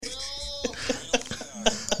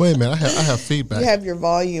Wait a minute, I have feedback. You have your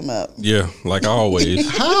volume up. Yeah, like always.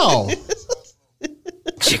 How?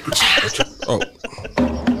 Oh,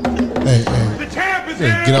 Hey, The champ is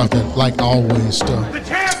here. get off that like always stuff. The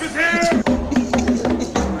champ is here.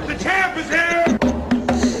 The champ is here.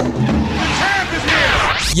 The champ is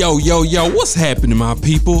here. Yo, what's happening, my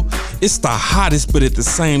people? It's the hottest, but at the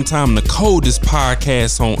same time, the coldest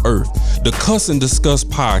podcast on earth, the Cuss and Discuss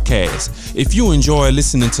podcast. If you enjoy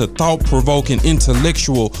listening to thought-provoking,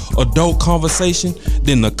 intellectual, adult conversation,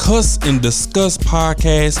 then the Cuss and Discuss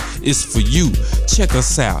podcast is for you. Check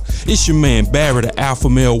us out. It's your man, Barry the Alpha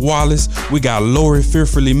Male Wallace. We got Lori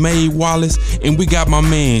Fearfully Made Wallace, and we got my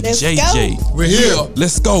man, Let's JJ. go. We're here.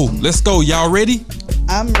 Let's go. Y'all ready?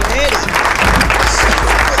 I'm ready.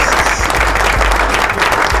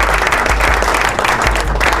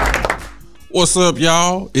 What's up,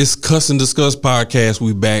 y'all? It's Cuss and Discuss podcast.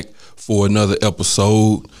 We back for another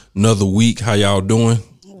episode, another week. How y'all doing?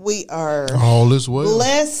 We are All is well.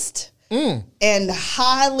 blessed and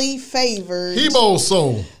highly favored, Hebo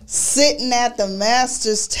soul. sitting at the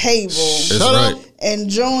master's table, That's Shut right. up.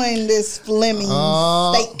 enjoying this Fleming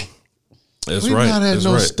steak. That's We right. not at That's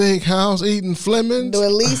no right. steakhouse eating Flemings. Though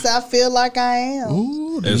at least I feel like I am.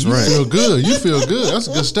 Ooh, That's you right. feel good. You feel good. That's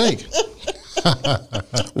a good steak.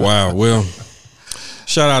 Wow. Well,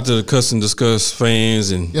 shout out to the Cuss and Discuss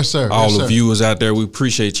fans and Yes, sir. all Yes, the sir. viewers out there. We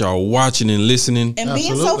appreciate y'all watching and listening. And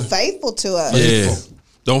being so Absolutely. faithful to us. Yeah.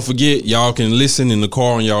 Don't forget, y'all can listen in the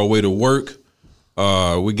car on y'all way to work.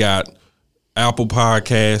 We got Apple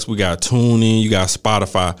Podcasts, we got TuneIn, you got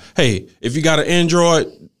Spotify. Hey, if you got an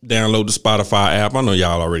Android, download the Spotify app. I know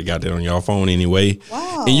y'all already got that on y'all phone anyway.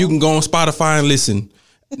 Wow. And you can go on Spotify and listen.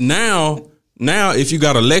 Now, if you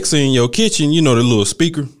got Alexa in your kitchen, you know the little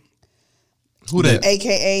speaker. Who that?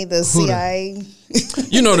 AKA the CIA.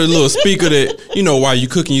 You know the little speaker that, you know, while you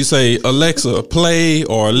cooking, you say, Alexa, play,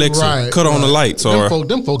 or Alexa, cut on the lights. Or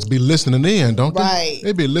Them folks be listening in, don't they? Right.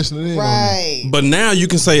 They be listening in. Right. But now you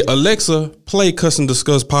can say, Alexa, play Cuss and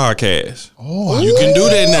Discuss podcast. Oh, You can do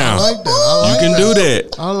that now. I like that. I like You can that. do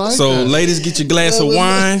that. I like so, that. ladies, get your glass of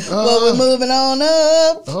wine Well, we're moving on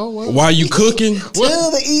up Oh, well. while you cooking. to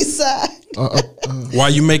the east side. While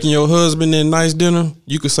you making your husband that nice dinner,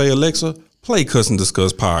 you can say, Alexa, play Cuss and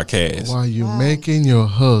Discuss podcast. While you making your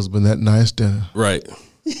husband that nice dinner. Right.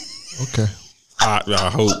 Okay. I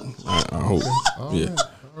hope. I hope. Yeah.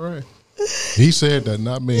 All right. He said that,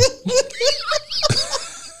 not me.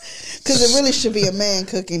 Because it really should be a man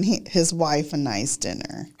cooking his wife a nice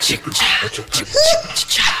dinner.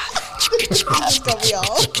 That's gonna be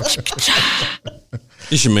all.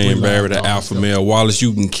 It's your man, Barry, the Alpha Male Wallace.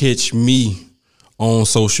 You can catch me on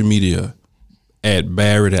social media at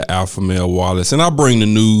Barry, the Alpha Male Wallace. And I bring the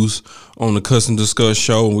news on the Cuss and Discuss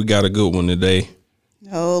show, and we got a good one today.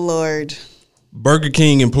 Oh, Lord. Burger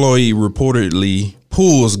King employee reportedly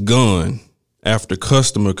pulls gun after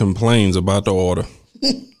customer complains about the order.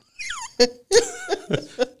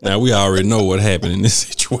 Now, we already know what happened in this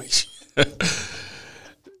situation.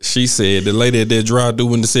 She said, the lady at that drive-thru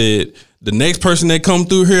window said, the next person that come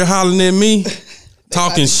through here hollering at me,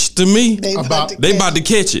 talking to me, They About- they about to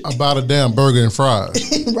catch it. About a damn burger and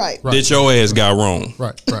fries. right. That your ass got wrong.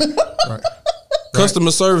 Right.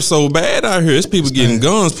 Customer service so bad out here. There's people getting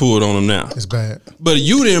guns pulled on them now. It's bad. But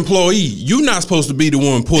you the employee, you not supposed to be the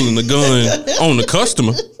one pulling the gun on the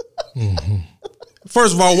customer. Mm-hmm.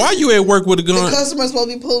 First of all, why you at work with a The gun? customer's supposed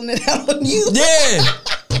to be pulling it out on you. Yeah.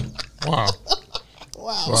 Wow.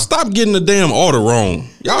 Wow. Stop getting the damn order wrong.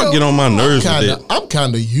 Y'all get on my nerves with that. I'm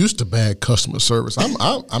kind of used to bad customer service.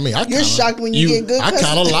 I You're shocked when you get good I customer.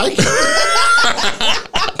 kind of like it.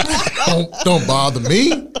 don't bother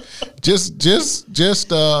me. Just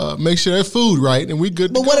make sure that food right, and we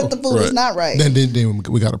good. But to what go. if the food is Right. not right? Then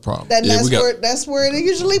we got a problem. That's where it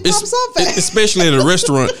usually pops off at. Especially at a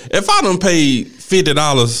restaurant. If I done paid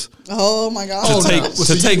 $50 Oh my God.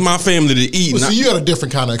 to take my family to eat, Well, and see, you got a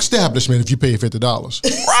different kind of establishment if you pay $50.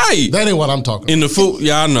 right That ain't what I'm talking about. in the food.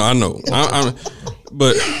 Yeah, I know.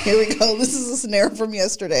 But Here we go. This is a scenario from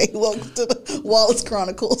yesterday. Welcome to the Wallace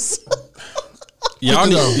Chronicles. y'all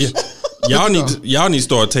Good need y'all need to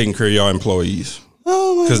start taking care of y'all employees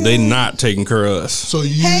Oh my because God. they not taking care of us. So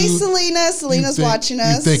you, Hey, Selena. Selena's you think, watching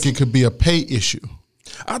us. You think it could be a pay issue?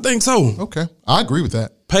 I think so. Okay, I agree with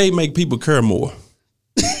that. Pay make people care more.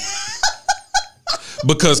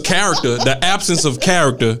 Because character, the absence of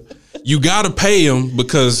character, you got to pay them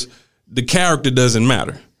because the character doesn't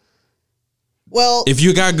matter. Well, If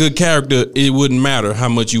you got good character, it wouldn't matter how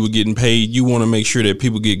much you were getting paid. You want to make sure that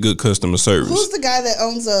people get good customer service. who's the guy that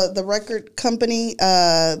owns the record company?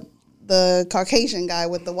 The Caucasian guy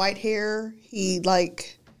with the white hair. He's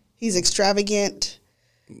extravagant.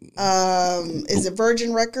 Is it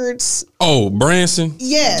Virgin Records? Oh, Branson.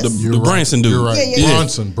 Yes. The Branson dude. You're right. Yeah, yeah, yeah.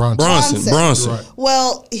 Bronson. Right.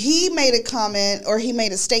 Well, he made a comment or he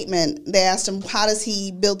made a statement. They asked him, how does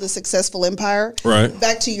he build a successful empire? Right.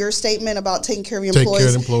 Back to your statement about taking care of your Take care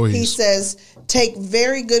of employees. He says, take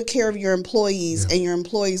very good care of your employees, and your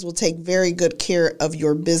employees will take very good care of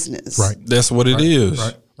your business. Right. That's what it is.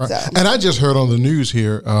 Right. Right. So. And I just heard on the news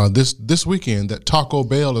here this weekend that Taco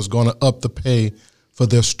Bell is going to up the pay for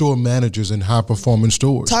their store managers in high performing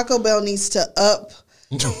stores. Taco Bell needs to up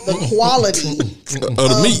the quality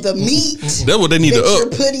of the meat. That's what they need to You're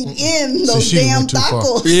up. putting in those she done damn went too far.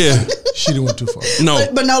 tacos. Yeah. She didn't went too far. No.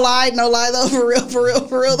 But no lie though, for real,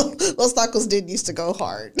 those tacos did used to go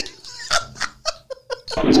hard.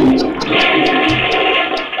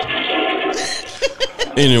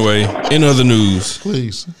 Anyway, in other news,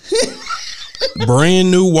 Please.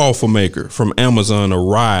 brand new waffle maker from Amazon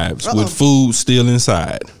arrives with food still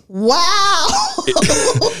inside. Wow.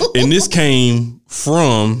 And this came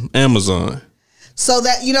from Amazon. So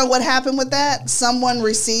that, you know what happened with that? Someone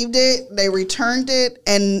received it, they returned it,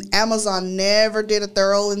 and Amazon never did a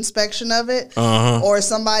thorough inspection of it. Or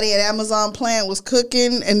somebody at Amazon plant was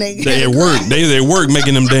cooking and they They at work. They at work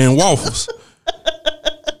making them damn waffles.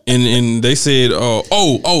 And they said,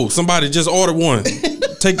 somebody just ordered one.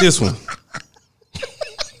 Take this one.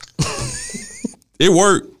 It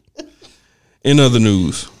worked. In other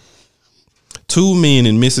news, 2 men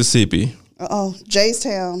in Mississippi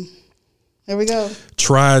Jaystown. Here we go.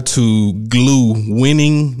 tried to glue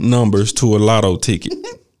winning numbers to a lotto ticket.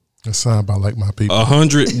 That sound about like my people.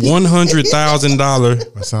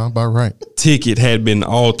 $100,000 That sound about right. ticket had been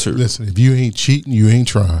altered. Listen, if you ain't cheating, you ain't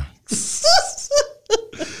trying.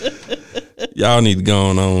 Y'all need to go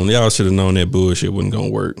on. Y'all should have known that bullshit wasn't gonna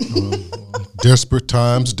work. Desperate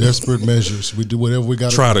times, desperate measures. We do whatever we got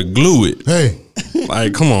to Try to glue it. Hey,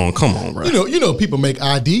 Like, come on, bro. you know, people make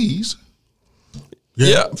IDs.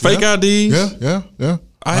 Yeah, fake IDs. Yeah.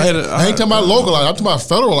 I ain't talking about local IDs. I'm talking about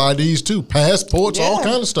federal IDs too. Passports, all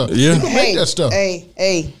kind of stuff. Yeah. People make that stuff.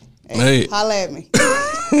 Hey. Holla at me.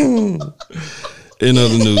 In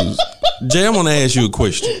other news, Jay, I want to ask you a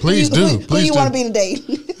question. Please do. Who you want to be today?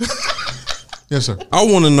 Yes, sir. I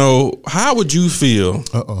want to know, how would you feel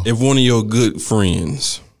if one of your good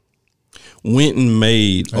friends went and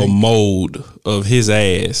made a mold of his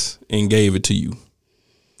ass and gave it to you?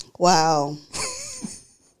 Wow.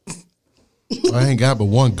 I ain't got but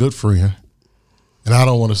one good friend, and I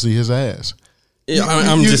don't want to see his ass. Yeah,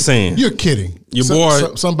 I'm just saying. You're kidding. Your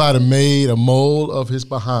boy, somebody made a mold of his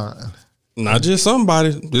behind. not just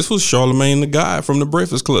somebody. This was Charlemagne the God from the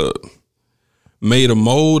Breakfast Club. Made a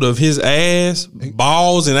mold of his ass,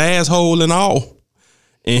 balls and asshole and all.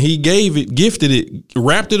 And he gifted it,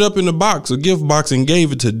 wrapped it up in a gift box, and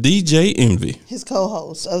gave it to DJ Envy, His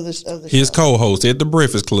co-host of the show. his co-host at the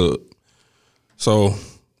Breakfast Club. So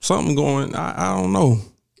something going, I don't know.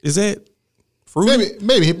 Is that fruity?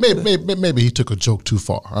 Maybe he took a joke too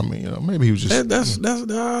far. I mean, maybe he was just. That's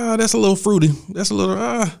a little fruity. That's a little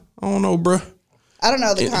I don't know, bro. I don't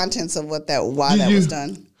know the contents of why that was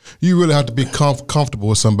done. You really have to be comfortable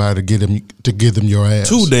with somebody to give them your ass.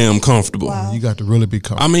 Too damn comfortable. Wow. You got to really be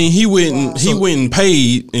comfortable. I mean, he went and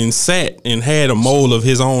paid and sat and had a mold of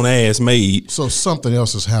his own ass made. So something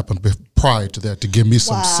else has happened prior to that to give me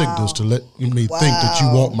some signals to let me think that you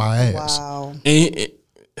want my ass. Wow. And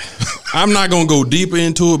I'm not gonna go deeper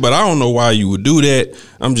into it, but I don't know why you would do that.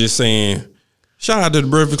 I'm just saying, shout out to the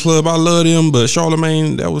Breakfast Club. I love them, but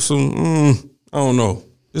Charlemagne, that was some. I don't know.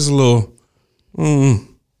 It's a little.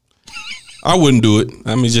 I wouldn't do it.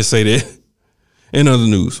 Let me just say that. In other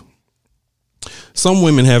news, some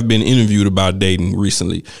women have been interviewed about dating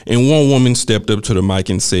recently, and one woman stepped up to the mic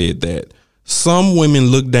and said that some women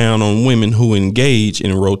look down on women who engage in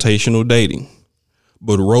rotational dating,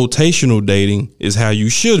 but rotational dating is how you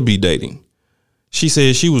should be dating. She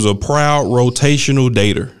said she was a proud rotational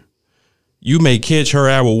dater. You may catch her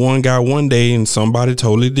out with one guy one day and somebody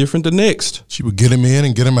totally different the next. She would get him in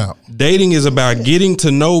and get him out. Dating is about getting to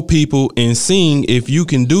know people and seeing if you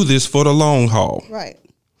can do this for the long haul. Right.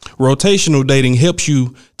 Rotational dating helps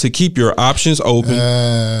you to keep your options open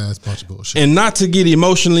That's a bunch of bullshit. and not to get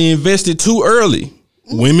emotionally invested too early.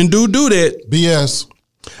 Women do that. BS.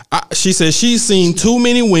 She says she's seen too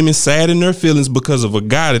many women sad in their feelings because of a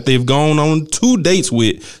guy that they've gone on 2 dates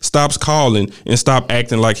with stops calling and stop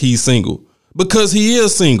acting like he's single. Because he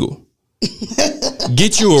is single.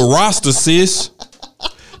 Get you a roster, sis.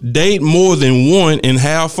 Date more than one and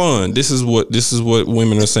have fun. This is what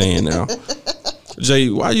women are saying now. Jay,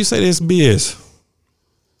 why you say this BS?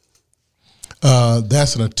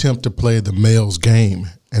 That's an attempt to play the male's game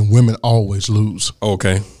and women always lose.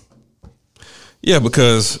 Okay. Yeah,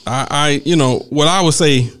 because I what I would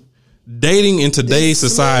say, dating in today's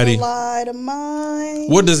society. Light of mine,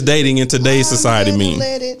 what does dating in today's society mean?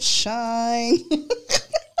 Let it shine.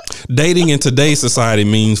 Dating in today's society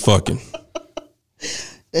means fucking.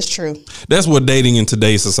 That's true. That's what dating in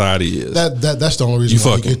today's society is. That's the only reason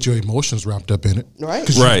why you get your emotions wrapped up in it. Right.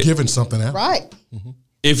 Because you're giving something out. Right. Mm-hmm.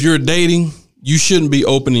 If you're dating, you shouldn't be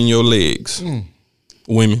opening your legs.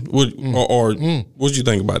 Women. What what you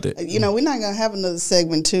think about that? You know, we're not going to have another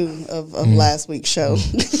segment, too, of last week's show.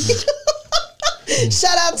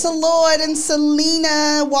 Shout out to Lloyd and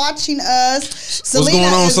Selena watching us. What's going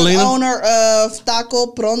on, is Selena? The owner of Taco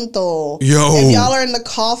Pronto. Yo. If y'all are in the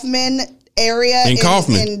Kaufman area in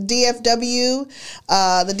DFW,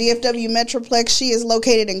 the DFW Metroplex, she is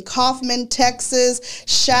located in Kaufman, Texas.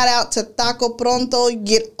 Shout out to Taco Pronto.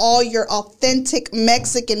 Get all your authentic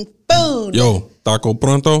Mexican food. Yo, Taco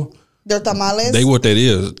Pronto. Their tamales. They what that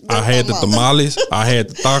is. I had the tamales. I had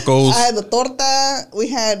the tacos. I had the torta. We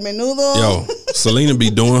had menudo. Yo, Selena be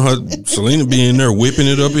in there whipping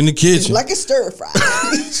it up in the kitchen. Like a stir fry.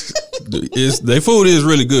 Their food is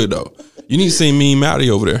really good though. You need to see me and Matty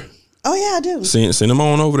over there. Oh yeah, I do. Send them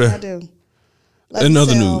on over there. I do.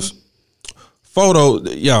 Another news. Photo,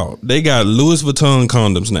 y'all, they got Louis Vuitton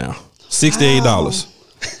condoms now. $68.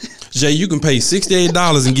 Jay, you can pay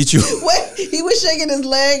 $68 and get you. Wait, he was shaking his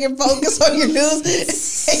leg and focused on your news,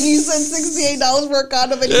 and you said $68 for a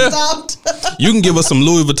condom and you stopped. You can give us some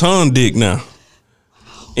Louis Vuitton dick now.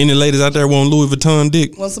 Any ladies out there want Louis Vuitton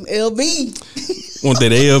dick? Want some LV? Want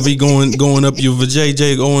that LV going up your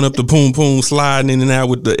vajayjay, going up the poom poom, sliding in and out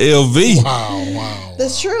with the LV. Wow.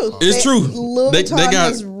 That's true. It's true. Louis Vuitton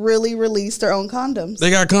has really released their own condoms.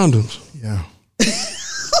 They got condoms. Yeah.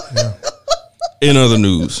 In other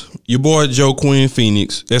news, your boy Joaquin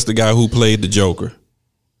Phoenix, that's the guy who played the Joker.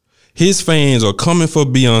 His fans are coming for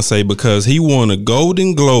Beyonce because he won a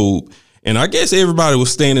Golden Globe, and I guess everybody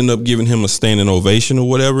was standing up giving him a standing ovation or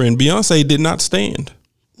whatever, and Beyonce did not stand.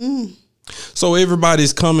 So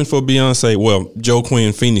everybody's coming for Beyonce. Well,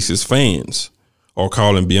 Joaquin Phoenix's fans are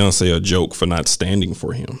calling Beyonce a joke for not standing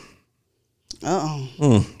for him.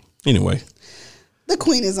 Anyway. The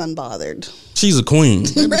queen is unbothered. She's a queen.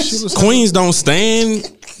 Queens don't stand.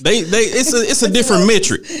 It's a different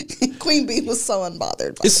metric. Queen Bee was so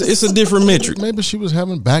unbothered. It's a different metric. Maybe she was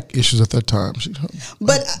having back issues at that time.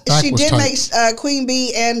 But she did make Queen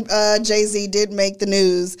Bee and Jay-Z did make the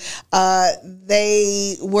news.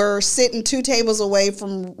 They were sitting 2 tables away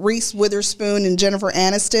from Reese Witherspoon and Jennifer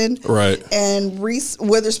Aniston. Right. And Reese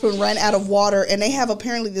Witherspoon ran out of water, and they have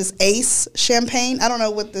apparently this Ace champagne. I don't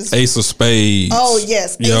know what this Ace of Spades. Oh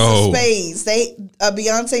yes, Ace of Spades. They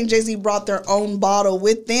Beyonce and Jay-Z brought their own bottle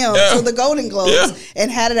with them to the Golden Globes and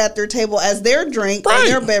had it at their table as their drink or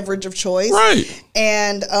their beverage of choice. Right.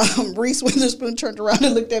 And Reese Witherspoon turned around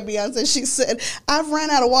and looked at Beyonce. She said, "I've run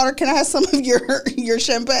out of water. Can I have some of your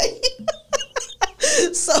champagne?"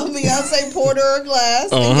 So Beyonce poured her a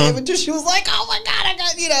glass and gave it to her. She was like, "Oh my God, I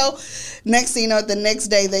got," Next thing you know, the next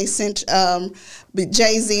day they sent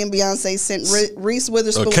Jay-Z and Beyonce sent Reese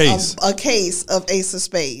Witherspoon a case of Ace of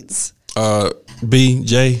Spades.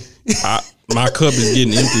 BJ, my cup is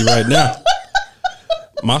getting empty right now.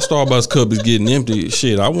 My Starbucks cup is getting empty.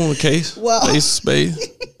 Shit, I want a case. Well, Ace of Spades.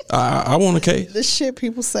 I want a case. The shit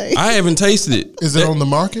people say. I haven't tasted it. Is it on the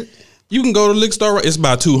market? You can go to the liquor store. It's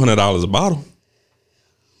about $200 a bottle.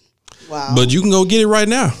 Wow. But you can go get it right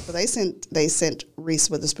now. But they sent Reese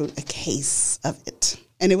Witherspoon a case of it.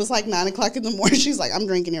 And it was like 9:00 in the morning. She's like, "I'm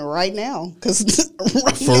drinking it right now." For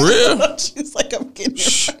real? She's like, "I'm getting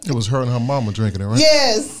it right." It was her and her mama drinking it, right?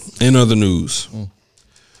 Yes. In other news,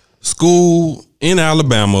 school in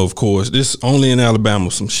Alabama, of course, this only in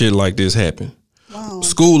Alabama, some shit like this happened. Wow.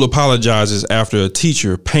 School apologizes after a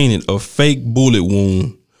teacher painted a fake bullet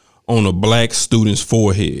wound on a black student's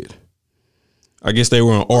forehead. I guess they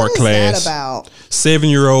were in art class. What's that about?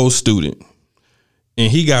 7-year-old student.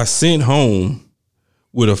 And he got sent home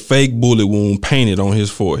with a fake bullet wound painted on his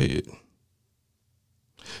forehead.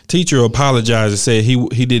 Teacher apologized and said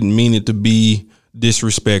he didn't mean it to be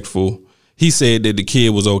disrespectful. He said that the kid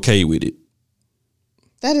was okay with it.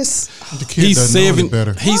 That is. The kid doesn't know any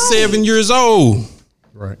better. He's 7 years old.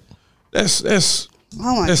 Right. That's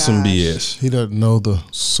oh my that's some BS. He doesn't know the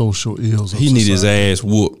social ills of He society. need his ass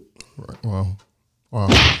whooped. Right.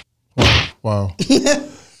 Wow.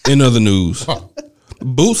 In other news,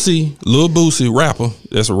 Boosie, Lil Boosie, rapper.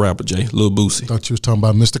 That's a rapper, Jay. Lil Boosie. Thought you was talking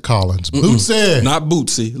about Mr. Collins. Boosie. Not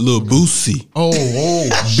Bootsy. Lil Boosie. Oh.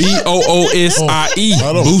 Boosie.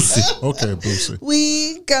 Boosie. Okay, Boosie.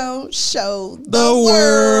 We gon' show the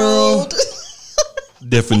world.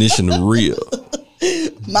 definition of real.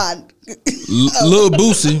 Lil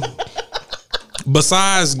Boosie,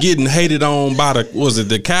 besides getting hated on by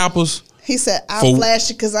the Kappas? He said, "I'll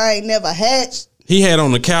flash it because I ain't never hatched." He had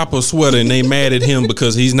on the Kappa sweater and they mad at him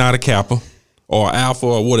because he's not a Kappa or Alpha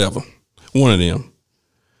or whatever. One of them.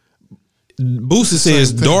 Boosie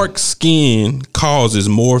says dark skin causes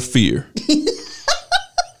more fear.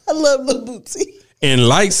 I love Lil Boosie. And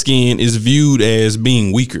light skin is viewed as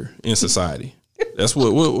being weaker in society. That's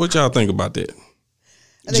what y'all think about that?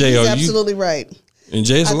 I think he's absolutely right. And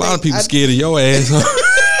Jay, a lot of people scared of your ass. Huh?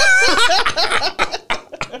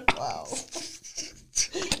 Wow.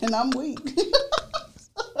 And I'm weak.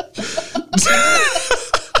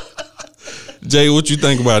 Jay, what you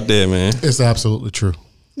think about that, man? It's absolutely true.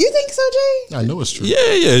 You think so, Jay? I know it's true. Yeah,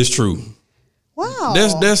 it's true. Wow.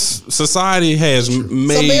 That's society has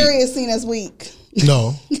made. So Barry is seen as weak.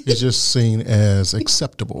 No, it's just seen as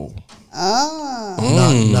acceptable.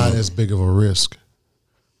 Not as big of a risk.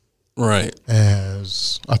 Right.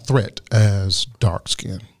 As a threat as dark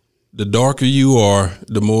skin. The darker you are,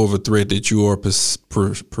 the more of a threat that you are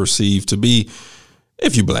perceived to be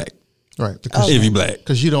if you're black. Right. Because if you're black.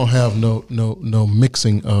 Because you don't have no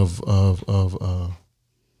mixing of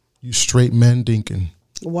you straight man dinking.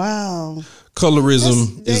 Wow.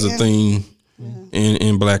 Colorism is a thing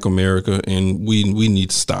in Black America, and we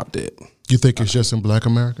need to stop that. You think it's just in Black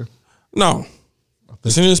America? No.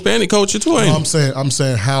 It's in Hispanic culture too, ain't it? I'm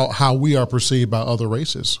saying how we are perceived by other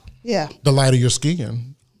races. Yeah. The lighter your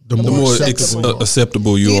skin, the more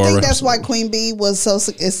acceptable you are. Do you think that's why Queen Bee was so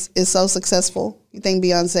successful? You think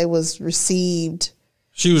Beyonce was received?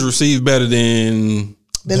 She was received better than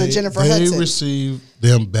a Jennifer Hudson. They received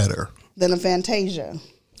them better than a Fantasia.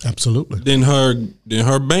 Absolutely. Than her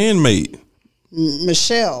bandmate.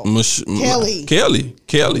 Michelle. Kelly.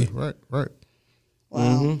 Right. Wow.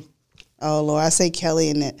 Mm-hmm. Oh Lord, I say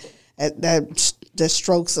Kelly, and that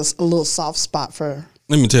strokes a little soft spot for.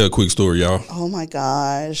 Let me tell a quick story, y'all. Oh my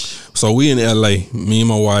gosh! So we in LA, me and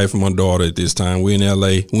my wife and my daughter at this time. We in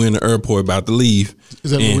LA. We in the airport about to leave.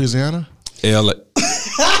 Is that Louisiana? LA.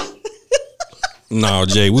 No,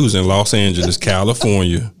 Jay, we was in Los Angeles,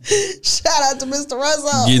 California. Shout out to Mr.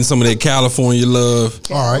 Russell. Getting some of that California love.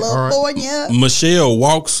 California. Michelle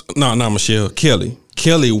walks. No, not Michelle. Kelly.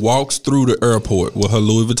 Kelly walks through the airport with her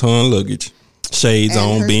Louis Vuitton luggage, shades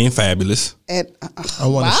on, being fabulous. I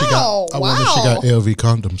wonder if she got LV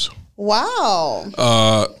condoms. Wow.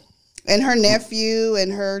 And her nephew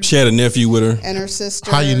and her. She had a nephew with her. And her sister.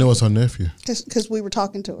 How you know it's her nephew? Because we were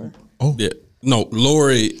talking to her. Oh. Yeah. No,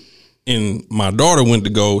 Lori and my daughter went to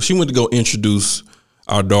go introduce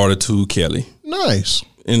our daughter to Kelly. Nice.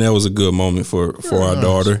 And that was a good moment for our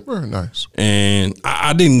daughter. Very nice. And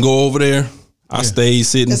I didn't go over there. I stayed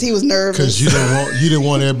sitting because he was nervous. Because you didn't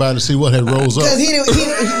want everybody to see what had rose up. Because he and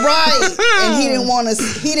he didn't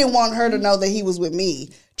want her to know that he was with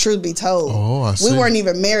me. Truth be told, I see. We weren't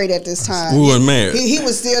even married at this time. We weren't married. He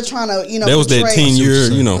was still trying to, That was that 10-year,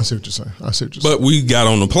 I see what you're saying. But we got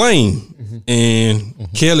on the plane, and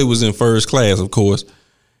Kelly was in first class, of course.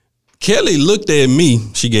 Kelly looked at me.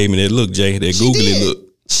 She gave me that look, Jay, that googly look.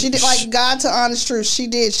 She did, like, God to honest truth. She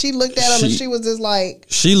did. She looked at him and she was just like.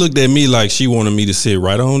 She looked at me like she wanted me to sit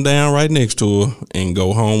right on down right next to her and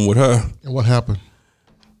go home with her. And what happened?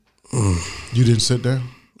 You didn't sit there?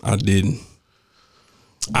 I didn't.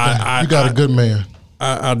 You got a good man.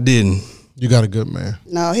 I didn't. You got a good man.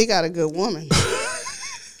 No, he got a good woman.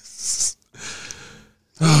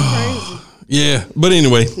 Crazy. Yeah, but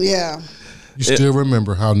anyway. Yeah. You still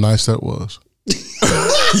remember how nice that was.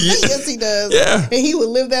 Yes, he does. Yeah. And he would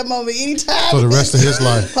live that moment anytime. For the rest of his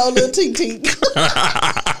life. Whole little tink tink.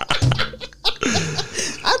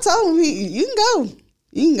 I told him, you can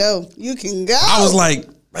go. You can go. I was like,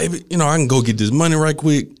 baby, I can go get this money right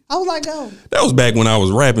quick. I was like, go. That was back when I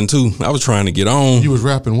was rapping too. I was trying to get on. You was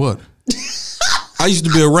rapping what? I used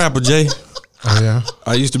to be a rapper, Jay. Oh, yeah?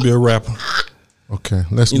 I used to be a rapper. Okay,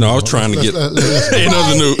 let's. I was trying to get. Ain't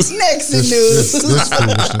other news. Next in news.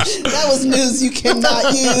 That was news you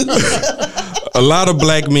cannot use. A lot of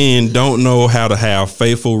black men don't know how to have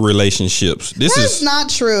faithful relationships. That's not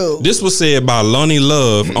true. This was said by Lonnie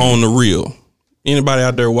Love on The Real. Anybody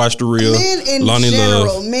out there watch The Real?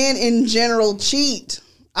 Men in general cheat.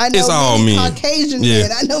 I know it's all many men. Caucasian men.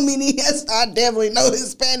 I know many. Yes, I definitely know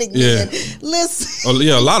Hispanic men. Listen.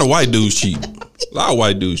 A lot of white dudes cheat. A lot of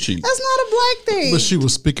white dudes cheat. That's not a black thing. But she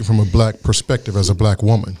was speaking from a black perspective as a black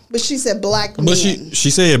woman. But she said black men. But she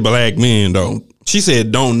said black men, though. She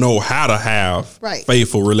said don't know how to have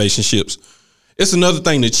faithful relationships. It's another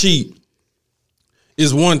thing to cheat.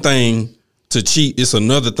 It's one thing to cheat, it's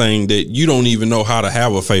another thing that you don't even know how to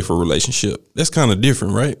have a faithful relationship. That's kind of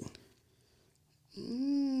different, right?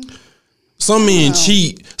 Some men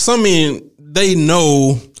cheat. Some men, they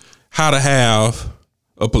know how to have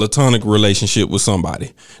a platonic relationship with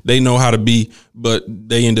somebody. They know how to be, but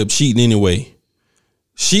they end up cheating anyway.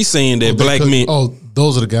 She's saying that black men. Oh,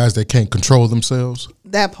 those are the guys that can't control themselves.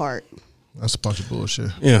 That part. That's a bunch of bullshit.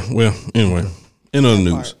 Yeah, well, anyway, in other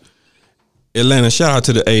news, Atlanta, shout out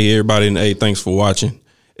to the A, everybody in the A, thanks for watching.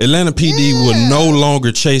 Atlanta PD will no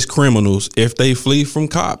longer chase criminals if they flee from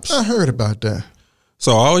cops. I heard about that.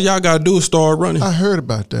 So all y'all got to do is start running. I heard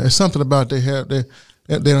about that. It's something about they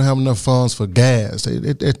don't have enough funds for gas.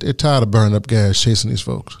 They're tired of burning up gas chasing these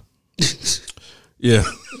folks. Yeah.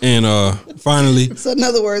 And finally. So in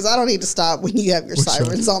other words, I don't need to stop when you have your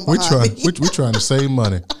sirens on behind me. We're trying to save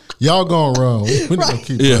money. Y'all gonna run. We're gonna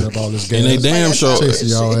keep burning up all this gas. And they damn sure chasing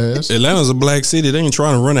y'all ass. Atlanta's a black city. They ain't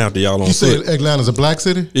trying to run after y'all on foot. You say Atlanta's a black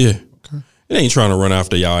city? Yeah. Okay. It ain't trying to run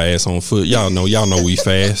after y'all ass on foot. Y'all know we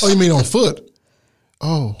fast. Oh, you mean on foot?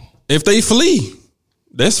 Oh. If they flee,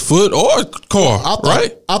 that's foot or car,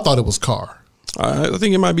 right? I thought it was car. I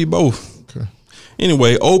think it might be both. Okay.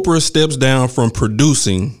 Anyway, Oprah steps down from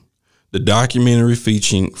producing the documentary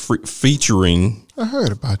featuring I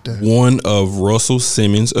heard about that. one of Russell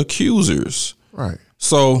Simmons' accusers. Right.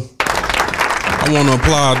 So I want to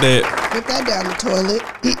applaud that. Put that down the toilet.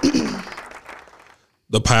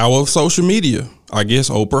 The power of social media. I guess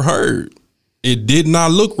Oprah heard. It did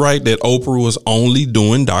not look right that Oprah was only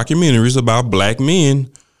doing documentaries about black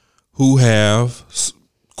men who have,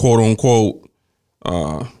 quote unquote,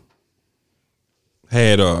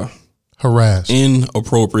 had harassed,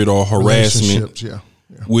 inappropriate or harassment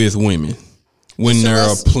with women. When there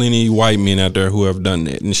are plenty white men out there who have done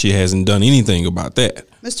that, and she hasn't done anything about that.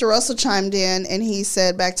 Mr. Russell chimed in and he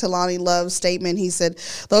said, back to Lonnie Love's statement, he said,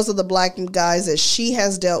 those are the black guys that she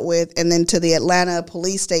has dealt with. And then to the Atlanta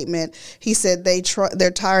police statement, he said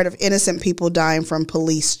they're tired of innocent people dying from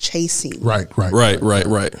police chasing. Right. Right.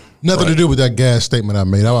 Nothing to do with that gas statement I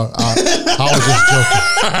made. I was just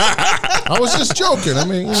joking. I was just joking. I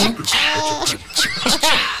mean,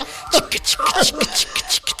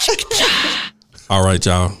 All right,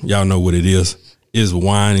 y'all. Y'all know what it is. It's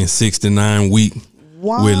Wine in 69 week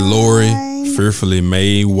with Lori Fearfully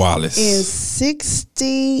Mae Wallace. In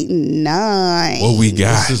 69. What we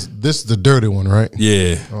got? This is the dirty one, right?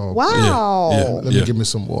 Yeah. Oh, wow. Yeah. Let me give me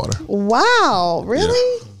some water. Wow.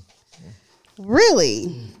 Really? Yeah.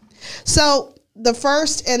 Really? So the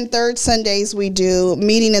first and third Sundays we do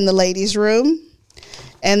meeting in the ladies' room.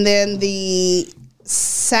 And then the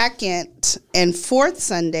second and fourth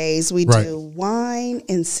Sundays we do Wine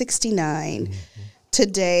in 69. Mm-hmm.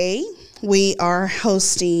 Today we are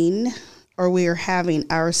hosting, or we are having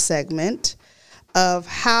our segment of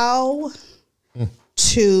how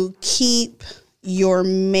to keep your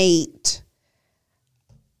mate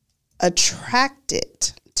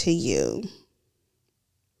attracted to you.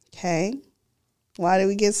 Okay. Why did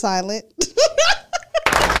we get silent?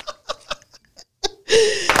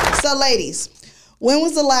 So, ladies, when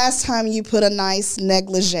was the last time you put a nice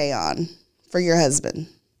negligee on for your husband,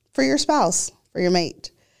 for your spouse, for your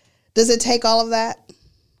mate? Does it take all of that?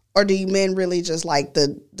 Or do you men really just like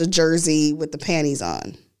the jersey with the panties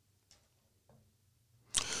on?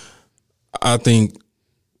 I think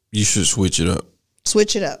you should switch it up.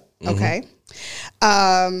 Switch it up. Mm-hmm. Okay.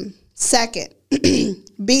 Second,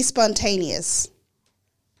 be spontaneous.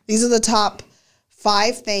 These are the top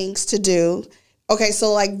 5 things to do. Okay,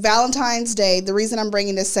 so like Valentine's Day, the reason I'm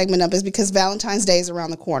bringing this segment up is because Valentine's Day is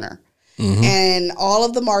around the corner. Mm-hmm. And all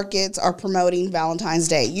of the markets are promoting Valentine's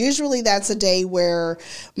Day. Usually that's a day where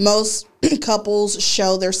most couples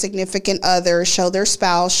show their significant other, show their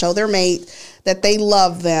spouse, show their mate that they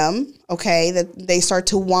love them, okay, that they start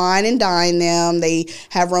to wine and dine them. They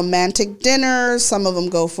have romantic dinners. Some of them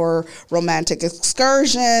go for romantic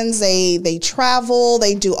excursions. They travel.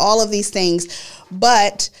 They do all of these things.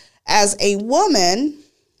 But as a woman,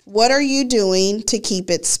 what are you doing to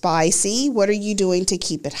keep it spicy? What are you doing to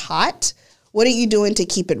keep it hot? What are you doing to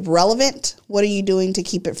keep it relevant? What are you doing to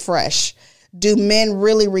keep it fresh? Do men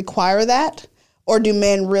really require that? Or do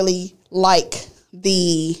men really like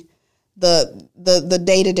the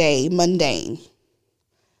day-to-day mundane?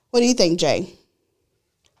 What do you think, Jay?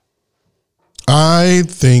 I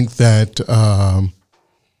think that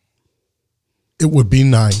it would be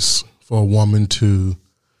nice for a woman to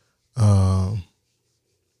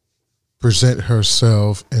present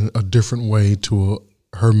herself in a different way to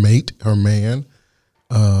her mate, her man,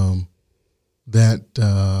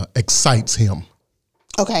 that excites him.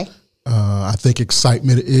 Okay. I think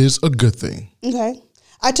excitement is a good thing. Okay.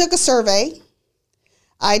 I took a survey.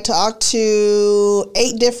 I talked to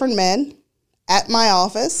 8 different men at my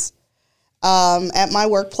office, at my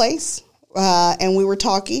workplace, and we were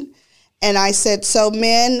talking. And I said, so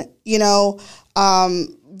men,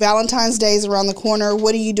 Valentine's Day is around the corner.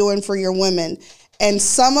 What are you doing for your women? And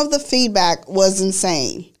some of the feedback was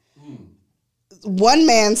insane. One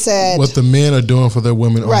man said... What the men are doing for their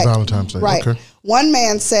women on Valentine's Day. Right. Okay. One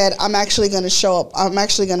man said, I'm actually going to show up. I'm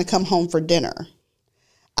actually going to come home for dinner.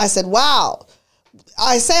 I said, wow.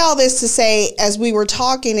 I say all this to say, as we were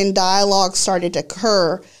talking and dialogue started to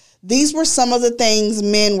occur, these were some of the things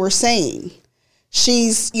men were saying.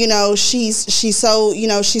 She's so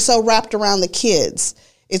wrapped around the kids.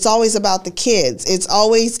 It's always about the kids. It's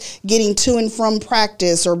always getting to and from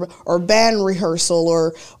practice or band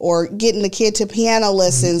rehearsal or getting the kid to piano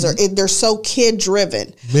lessons, or they're so kid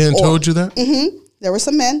driven. Men told you that? Mm-hmm. There were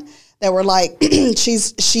some men that were like,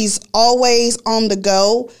 she's always on the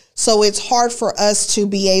go. So it's hard for us to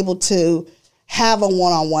be able to have a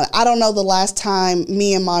one-on-one. I don't know the last time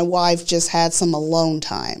me and my wife just had some alone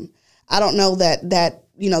time. I don't know that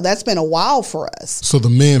that's been a while for us. So the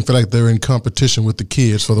men feel like they're in competition with the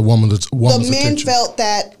kids for the woman's attention. The men felt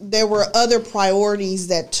that there were other priorities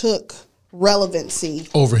that took relevancy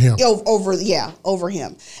over him. Over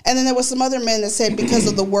him. And then there was some other men that said because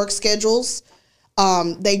of the work schedules,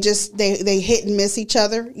 they hit and miss each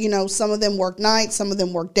other. Some of them work nights, some of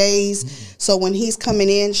them work days. So when he's coming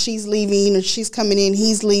in, she's leaving, or she's coming in,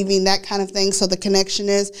 he's leaving, that kind of thing. So the connection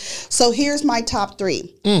is. So here's my top 3.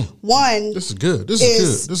 One, this is good. This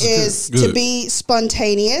is good. To be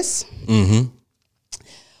spontaneous. Mm-hmm.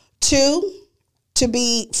 2, to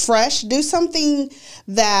be fresh. Do something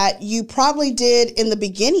that you probably did in the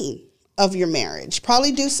beginning of your marriage.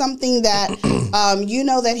 Probably do something that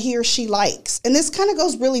that he or she likes. And this kind of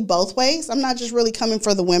goes really both ways. I'm not just really coming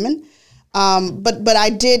for the women. But I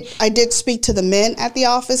did speak to the men at the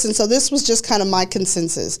office, and so this was just kind of my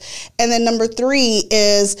consensus. And then number 3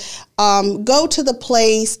 is go to the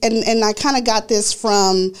place, and I kind of got this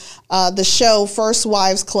from the show First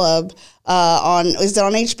Wives Club is it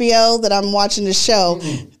on HBO that I'm watching the show?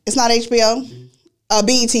 Mm-hmm. It's not HBO,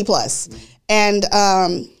 BET Plus. And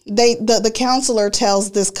the counselor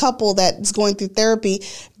tells this couple that's going through therapy,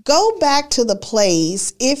 go back to the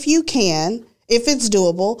place if you can, if it's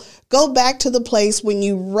doable, go back to the place when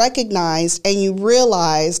you recognized and you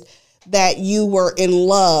realized that you were in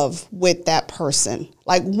love with that person.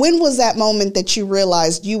 Like, when was that moment that you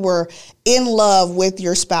realized you were in love with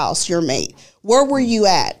your spouse, your mate? Where were you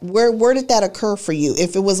at? Where did that occur for you?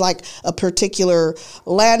 If it was like a particular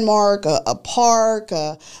landmark, a park,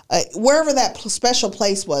 wherever that special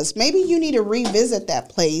place was, maybe you need to revisit that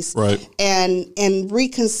place, right, and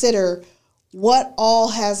reconsider what all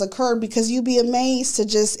has occurred, because you'd be amazed to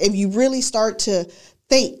just, if you really start to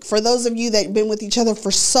think, for those of you that have been with each other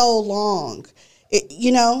for so long,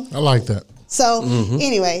 I like that. So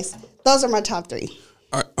anyways, those are my top 3.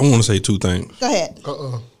 I want to say 2 things. Go ahead.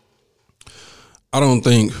 I don't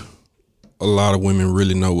think a lot of women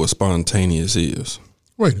really know what spontaneous is.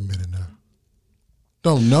 Wait a minute now.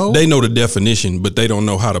 Don't know? They know the definition, but they don't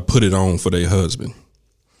know how to put it on for their husband.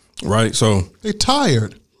 Right? So they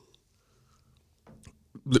tired.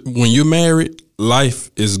 When you're married,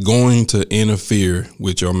 life is going to interfere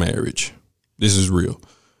with your marriage. This is real.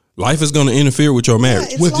 Life is going to interfere with your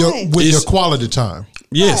marriage. With your quality time.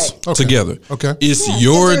 Yes, right. Okay. Together. Okay.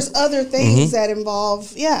 There's other things that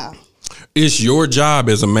involve, It's your job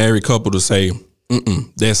as a married couple to say,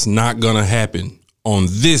 that's not going to happen on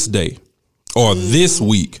this day or this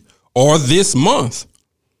week or this month.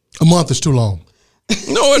 A month is too long.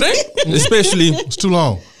 No, it ain't. Especially, it's too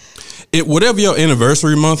long. Whatever your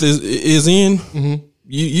anniversary month is in,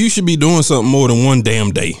 you should be doing something more than one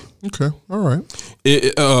damn day. Okay, all right.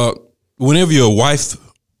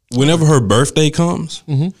 Whenever her birthday comes,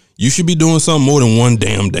 you should be doing something more than one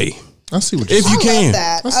damn day. I see what you're saying. If you can.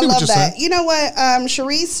 I love that. Saying. You know what?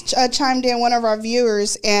 Sharice chimed in, one of our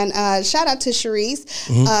viewers, and shout out to Sharice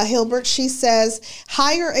Hilbert. She says,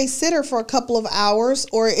 hire a sitter for a couple of hours,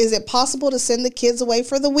 or is it possible to send the kids away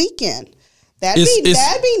for the weekend? That'd be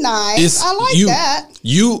nice. I like that.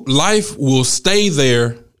 Life will stay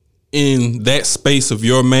there in that space of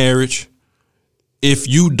your marriage if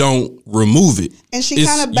you don't remove it. And she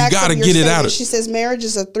kind of backs up your get it out statement. She says marriage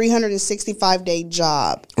is a 365-day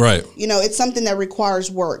job. Right. It's something that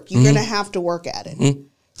requires work. You're going to have to work at it.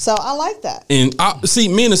 So I like that. And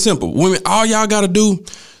men are simple. Women, all y'all got to do,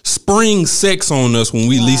 spring sex on us when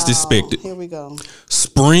we least expect it. Here we go.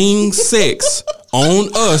 Spring sex on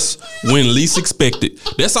us when least expected.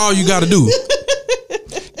 That's all you got to do.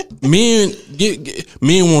 Men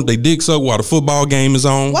want their dick sucked while the football game is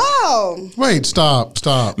on. Wow. Wait, stop.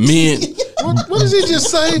 Men What does he just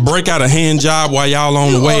say? break out a hand job while y'all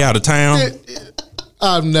on the way out of town.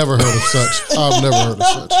 I've never heard of such.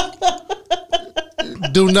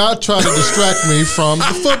 Do not try to distract me from the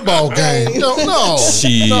football game. No.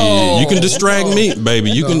 Shit, No. you can distract me,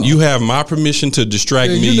 baby. You have my permission to distract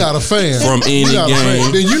Then me. you're not a fan. From any You're not a fan.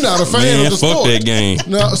 game. Then you're not a fan Man, of the fuck sport. that game.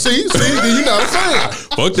 No, see, then you're not a fan.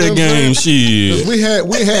 Fuck that game, shit. We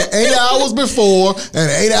had 8 hours before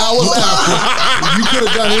and 8 hours after. You could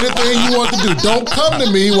have done anything you want to do. Don't come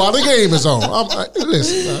to me while the game is on.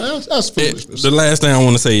 Listen, that's foolishness. The last thing I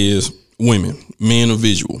want to say is women, men are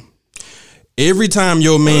visual. Every time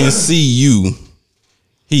your man see you,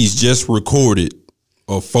 he's just recorded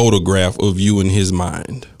a photograph of you in his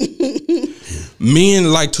mind.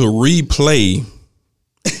 Men like to replay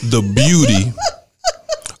the beauty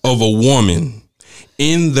of a woman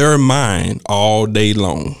in their mind all day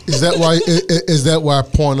long. Is that why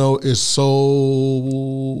porno is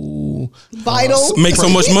so Vital. Make so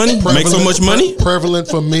much money? Make so much money? prevalent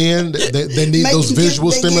for men? They need those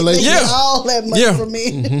visual stimulation. They get Yeah. all that money Yeah. from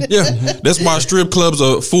me. Yeah, that's why strip clubs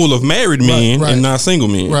are full of married men Right. and not single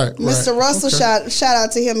men. Right. Mr. Russell, Okay. shout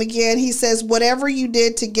out to him again. He says, whatever you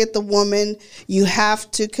did to get the woman, you have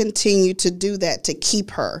to continue to do that to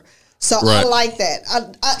keep her. So I Right. like that.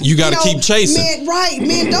 You gotta keep chasing.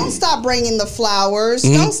 Men, don't stop bringing the flowers.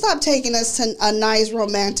 Mm-hmm. Don't stop taking us to a nice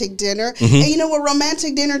romantic dinner. Mm-hmm. And you know what?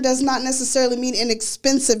 Romantic dinner does not necessarily mean an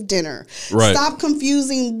expensive dinner. Right. Stop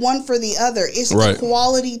confusing one for the other. It's Right. the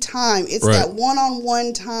quality time. It's Right. that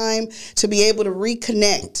one-on-one time to be able to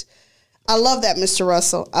reconnect. I love that, Mr.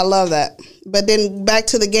 Russell. I love that. But then back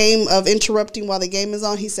to the game of interrupting while the game is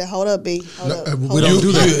on. He said, "Hold up, B. Hold up. We Hold don't up."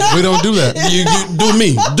 do that. We don't do that. You do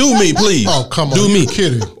me, please. Oh, come on. do me. You're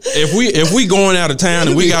kidding. If we going out of town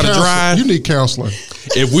and we got to counseling. drive, You need counseling.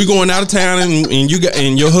 if we going out of town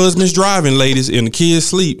and your husband's driving, ladies, and the kids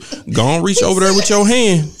sleep, go on reach over there with your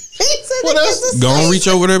hand. He said Well, he that's- gets to Go on say- reach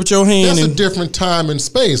over there with your hand. That's a And different time and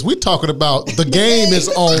space. We're talking about the game is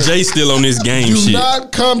on. Jay still on this game Do shit.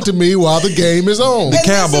 not come to me while the game is on. And this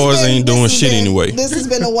Cowboys has been- ain't doing this has shit been- anyway. This has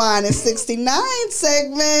been a Wine at 69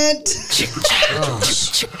 segment.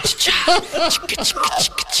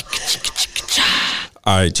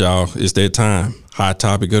 All right, y'all, it's that time. Hot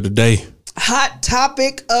topic of the day. Hot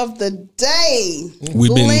topic of the day.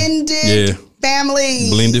 We've been- blended families.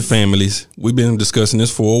 Blended families. We've been discussing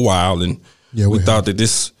this for a while, and Yeah, we we thought that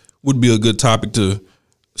this would be a good topic to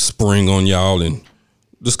spring on y'all and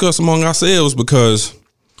discuss among ourselves, because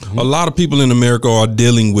a lot of people in America are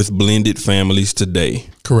dealing with blended families today.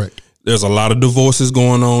 Correct. There's a lot of divorces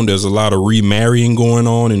going on. There's a lot of remarrying going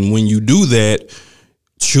on. And when you do that,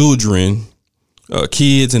 children,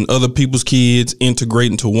 kids and other people's kids integrate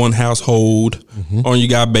into one household. Or you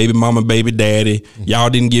got baby mama, baby daddy. Y'all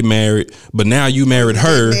didn't get married, but now you married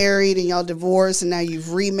her. Married and y'all divorced and now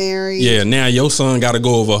you've remarried. Yeah, now your son got to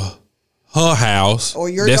go over her house. Or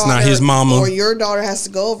your that's daughter, not his mama. Or your daughter has to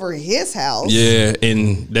go over his house. Yeah,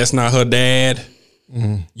 and that's not her dad.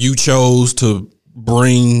 You chose to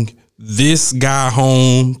bring this guy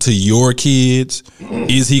home to your kids.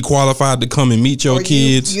 Is he qualified to come and meet your Or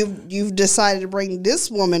kids? You've decided to bring this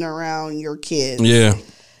woman around your kids. Yeah.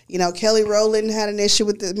 You know, Kelly Rowland had an issue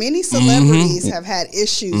with this. Many celebrities have had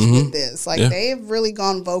issues with this. Like, Yeah. they have really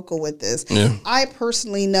gone vocal with this. Yeah. I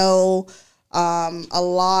personally know a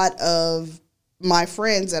lot of my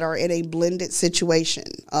friends that are in a blended situation.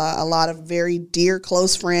 A lot of very dear,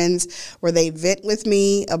 close friends where they vent with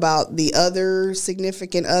me about the other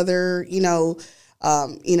significant other,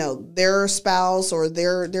 their spouse or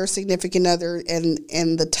their significant other and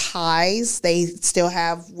the ties they still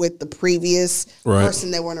have with the previous Right. person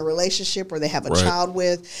they were in a relationship or they have a Right. child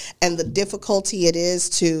with, and the difficulty it is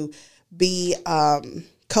to be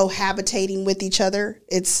cohabitating with each other.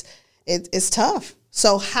 It's tough.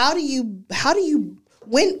 So how do you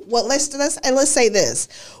let's say this.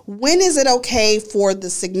 When is it okay for the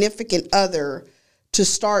significant other to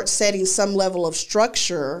start setting some level of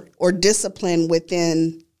structure or discipline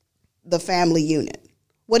within the family unit?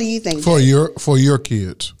 What do you think? For your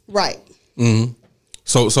kids. Right.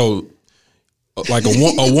 So like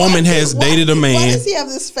a woman has dated a Why man. does he have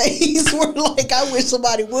this face where like I wish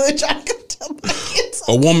somebody would try to tell my kids?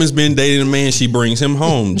 A woman's been dating a man. She brings him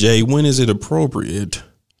home. Jay, when is it appropriate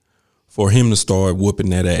for him to start whooping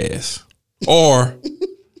that ass? Or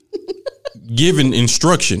giving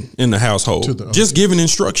instruction in the household? Just giving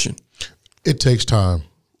instruction. It takes time.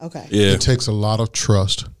 Okay. Yeah. It takes a lot of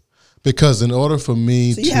trust. Because in order for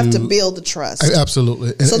me So you have to build the trust.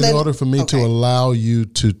 Absolutely. So in then- order for me to okay. allow you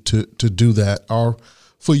to do that, our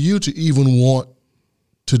for you to even want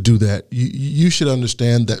to do that, you should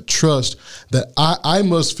understand that trust that I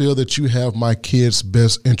must feel that you have my kids'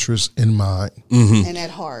 best interest in mind and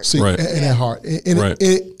at heart. See, Right. and at heart. And Right.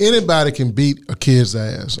 Anybody can beat a kid's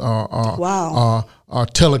ass or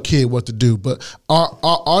tell a kid what to do, but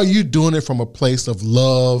are you doing it from a place of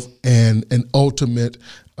love and an ultimate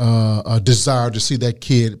desire to see that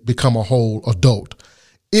kid become a whole adult?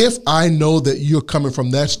 If I know that you're coming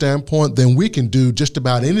from that standpoint, then we can do just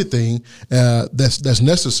about anything that's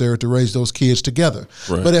necessary to raise those kids together.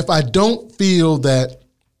 Right. But if I don't feel that,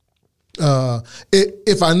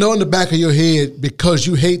 if I know in the back of your head, because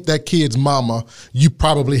you hate that kid's mama, you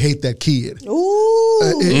probably hate that kid.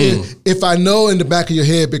 Ooh. If I know in the back of your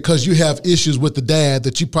head, because you have issues with the dad,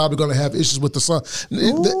 that you're probably going to have issues with the son.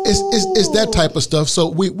 It's that type of stuff. So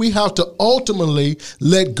we have to ultimately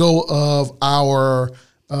let go of our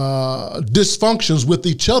dysfunctions with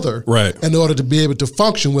each other, right, in order to be able to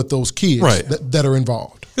function with those kids, right, that are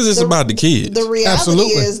involved. Because it's about the kids. The reality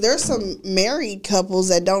Absolutely. is there's some married couples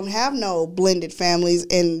that don't have no blended families,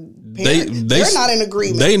 and they're not in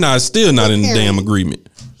agreement. They still not in the parent. damn agreement.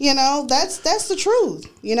 You know, that's the truth.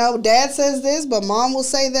 You know, dad says this, but mom will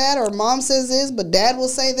say that, or mom says this, but dad will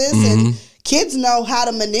say this, and kids know how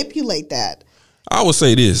to manipulate that. I would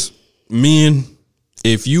say this, men,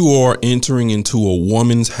 if you are entering into a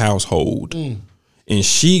woman's household and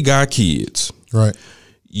she got kids, right,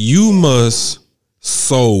 you must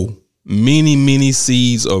sow many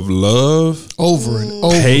seeds of love, over and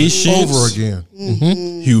over, patience, over again,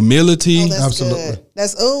 humility. Oh, that's Absolutely. good.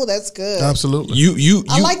 That's good. Absolutely. You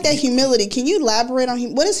I like that humility. Can you elaborate on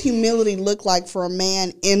what does humility look like for a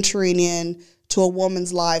man entering in to a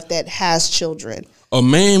woman's life that has children? A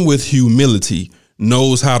man with humility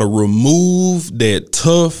knows how to remove that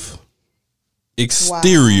tough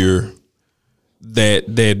exterior,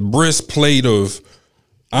 that breastplate of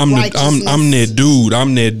I'm that dude,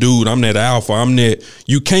 I'm that alpha,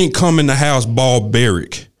 you can't come in the house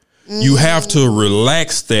barbaric. You have to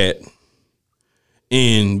relax that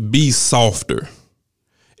and be softer.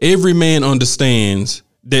 Every man understands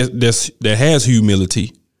that has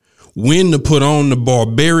humility when to put on the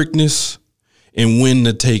barbaricness and when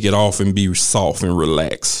to take it off and be soft and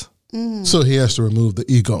relax. So he has to remove the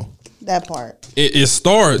ego. That part. It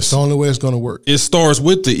starts. It's the only way it's going to work. It starts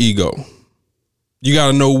with the ego. You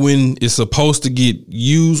got to know when it's supposed to get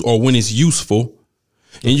used or when it's useful.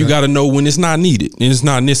 And you got to know when it's not needed and it's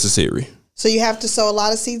not necessary. So you have to sow a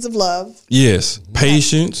lot of seeds of love. Yes.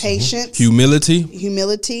 Patience. Humility.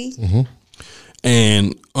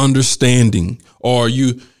 And understanding.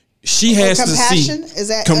 She has to see. Compassion? Is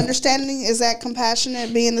that understanding? Is that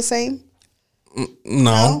compassionate being the same?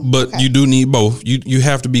 No, but okay. You do need both. You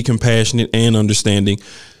have to be compassionate and understanding.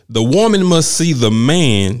 The woman must see the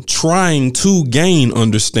man trying to gain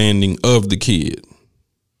understanding of the kid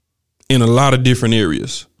in a lot of different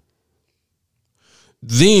areas.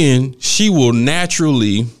 Then she will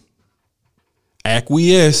naturally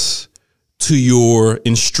acquiesce to your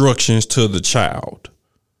instructions to the child.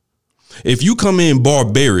 If you come in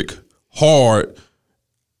barbaric, hard,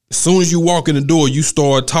 as soon as you walk in the door, you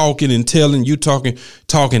start talking and talking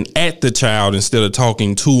at the child instead of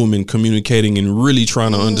talking to them and communicating and really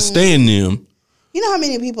trying to understand them. You know how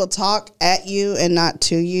many people talk at you and not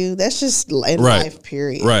to you? That's just in life,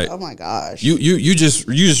 period. Right. Oh my gosh. You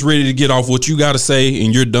just ready to get off what you got to say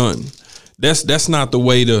and you're done. That's not the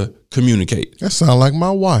way to communicate. That sounds like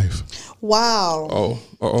my wife. Wow. Wow.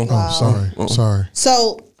 Oh, sorry.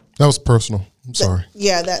 So that was personal. I'm sorry.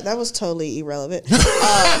 Yeah, that was totally irrelevant.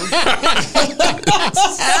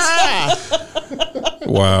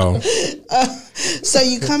 Wow. So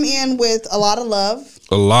you come in with a lot of love.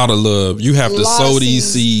 A lot of love. You have to sow these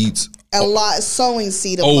seeds. Sowing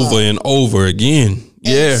seed of over love. And over again. And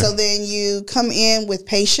yeah. So then you come in with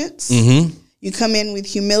patience. Mm-hmm. You come in with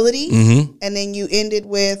humility. Mm-hmm. And then you end it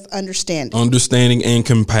with understanding. Understanding and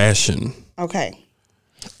compassion. Okay.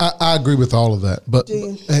 I agree with all of that, but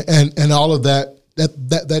and all of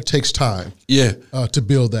that takes time. Yeah, to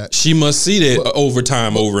build that. She must see that over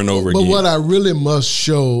time, over and over again. But what I really must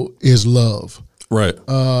show is love. Right.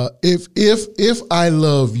 If I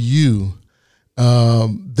love you,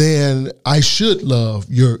 then I should love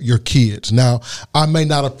your kids. Now, I may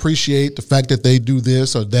not appreciate the fact that they do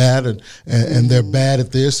this or that, and they're bad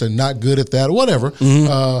at this and not good at that, or whatever.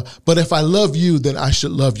 Mm-hmm. But if I love you, then I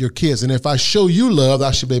should love your kids. And if I show you love,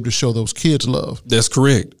 I should be able to show those kids love. That's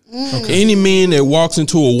correct. Okay. Any man that walks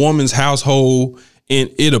into a woman's household and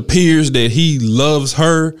it appears that he loves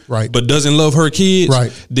her, right, but doesn't love her kids,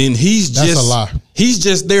 right, then that's a lie. He's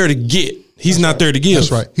just there to get. He's not there to give.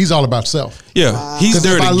 That's right. He's all about self. Yeah, he's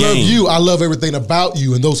there if to I gain. love you, I love everything about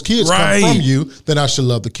you, and those kids come from you, then I should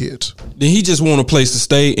love the kids. Then he just want a place to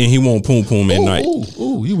stay, and he want poom poom at night.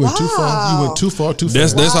 Ooh, you went too far. You went too far.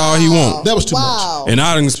 That's all he want. That was too much. And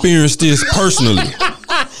I experienced this personally.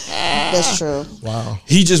 That's true. Wow.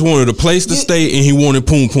 He just wanted a place to stay, and he wanted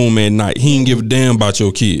poom poom at night. He didn't give a damn about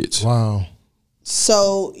your kids. Wow.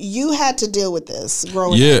 So you had to deal with this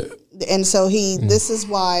growing up. And so this is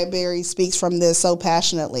why Barry speaks from this so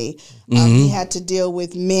passionately. He had to deal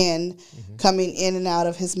with men coming in and out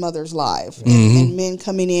of his mother's life, and men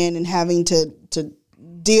coming in and having to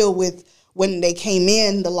deal with when they came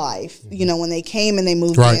in the life, when they came and they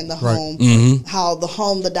moved in the home, how the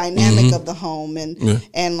home, the dynamic of the home,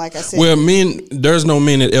 and like I said, well, there's no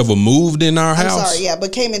men that ever moved in our house. Sorry,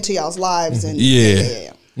 but came into y'all's lives, and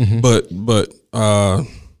but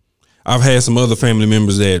I've had some other family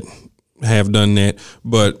members that have done that,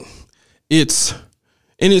 but it's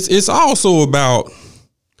also about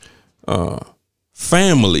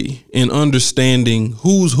family and understanding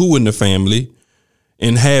who's who in the family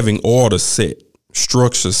and having order set,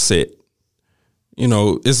 structure set.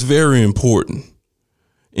 It's very important.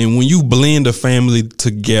 And when you blend a family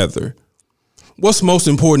together, what's most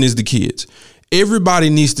important is the kids. Everybody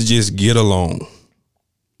needs to just get along.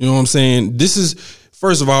 You know what I'm saying? This is,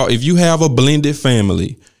 first of all, if you have a blended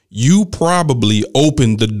family, you probably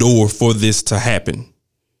opened the door for this to happen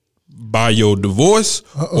by your divorce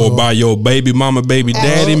or by your baby mama, baby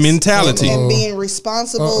daddy mentality. And being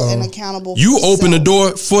responsible and accountable. You open the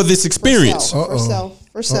door for this experience.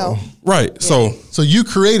 For self. Right. Yeah. So you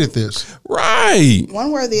created this. Right.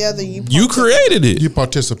 One way or the other, you created it. You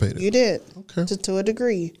participated. You did. Okay. To a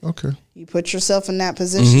degree. Okay. You put yourself in that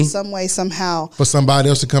position some way, somehow. For somebody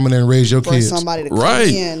else to come in there and raise your kids. For somebody to come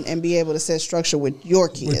in and be able to set structure with your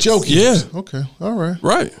kids. With your kids. Yeah. Okay. All right.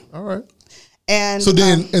 Right. All right. And so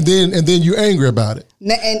then you're angry about it.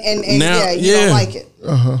 And now, you don't like it.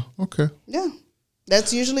 Okay. Yeah.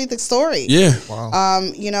 That's usually the story. Yeah. Wow.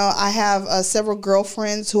 I have several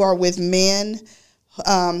girlfriends who are with men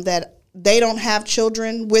that they don't have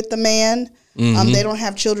children with the man. They don't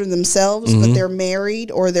have children themselves, but they're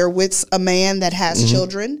married or they're with a man that has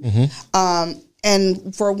children.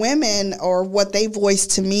 And for women, or what they voice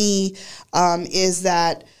to me, is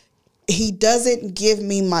that he doesn't give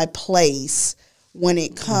me my place when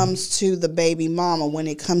it comes to the baby mama, when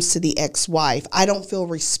it comes to the ex-wife. I don't feel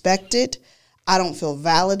respected. I don't feel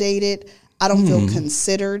validated. I don't feel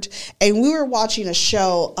considered. And we were watching a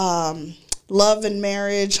show, Love and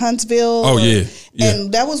Marriage, Huntsville. Oh, yeah.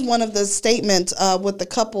 And that was one of the statements with the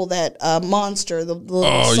couple that Monster, the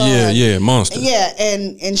little son. Yeah, Monster. Yeah,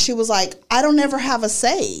 and she was like, I don't ever have a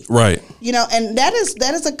say. Right. And that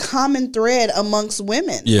is a common thread amongst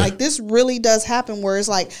women. Yeah. Like, this really does happen where it's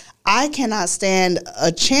like, I cannot stand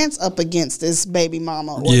a chance up against this baby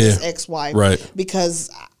mama or this ex-wife. Right.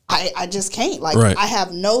 Because I just can't. Like, right. I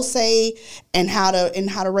have no say in how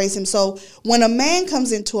to raise him. So when a man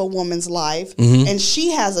comes into a woman's life and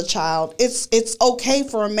she has a child, it's okay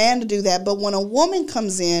for a man to do that. But when a woman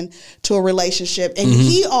comes in to a relationship and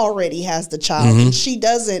he already has the child and she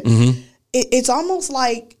doesn't, it's almost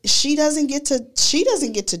like she doesn't get to do that. She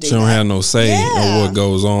don't have no say in what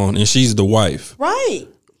goes on, and she's the wife. Right.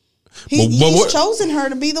 He's chosen her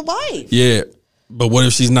to be the wife. Yeah. But what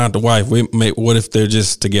if she's not the wife? What if they're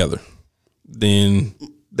just together? Then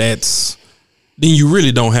you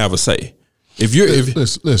really don't have a say. If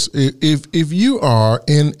you are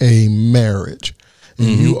in a marriage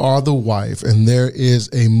and you are the wife and there is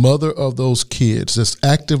a mother of those kids that's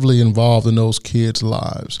actively involved in those kids'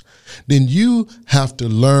 lives, then you have to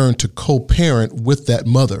learn to co-parent with that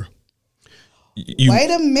mother. Wait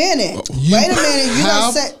a minute. You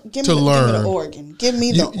have give to me learn. the organ. Give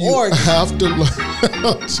me the organ. You have to learn.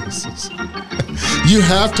 You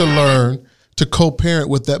have to learn to co-parent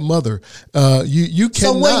with that mother. You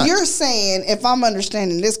cannot. So what you're saying, if I'm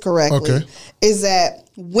understanding this correctly, is that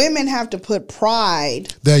women have to put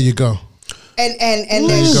pride. There you go. And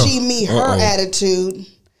then she meet her attitude.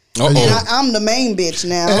 And I'm the main bitch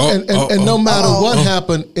now. And no matter what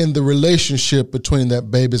happened in the relationship between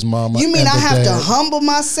that baby's mama, you mean and I have dad, to humble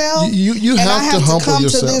myself? You have to humble come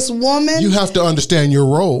yourself. To this woman. You have to understand your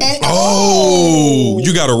role.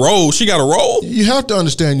 You got a role. She got a role. You have to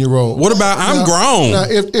understand your role. What about I'm grown? Now,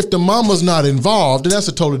 if the mama's not involved, then that's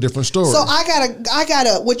a totally different story. So I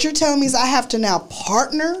gotta. What you're telling me is I have to now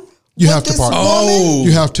partner. You have to partner.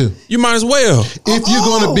 You have to. You might as well. If you're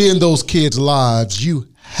going to be in those kids' lives, you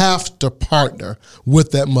have to partner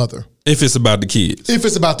with that mother. If it's about the kids. If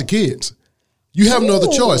it's about the kids. You have no other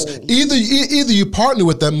choice. Either you partner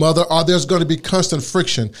with that mother, or there's going to be constant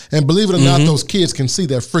friction. And believe it or not, those kids can see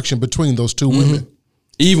that friction between those two women.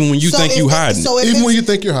 Even when you think you hiding. Even when you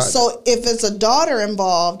think you're hiding. So if it's a daughter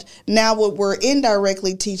involved, now what we're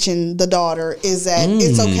indirectly teaching the daughter is that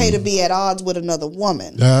it's okay to be at odds with another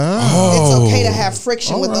woman. It's okay to have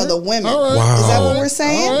friction with other women. Right. Wow. Is that what we're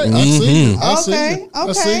saying? All right. I see you.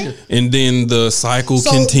 Okay. And then the cycle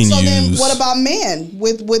continues. So then what about men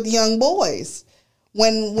with young boys?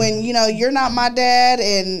 When you're not my dad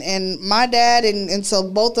and my dad and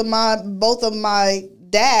so both of my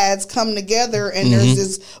dads come together and there's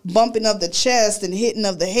this bumping of the chest and hitting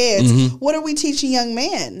of the heads. What are we teaching young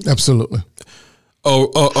men? Absolutely.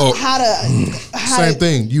 Same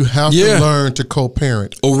thing. You have to learn to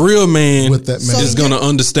co-parent. A real man with that man is going to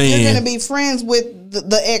understand. You're going to be friends with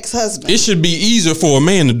the ex-husband. It should be easier for a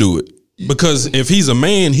man to do it. Because if he's a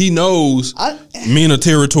man, he knows men are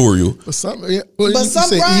territorial. But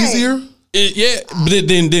easier? But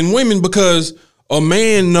then women, because a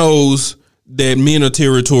man knows that men are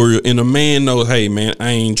territorial, and a man knows, hey man, I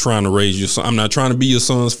ain't trying to raise your son. I'm not trying to be your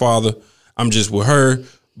son's father. I'm just with her,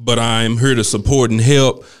 but I'm here to support and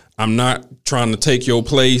help. I'm not trying to take your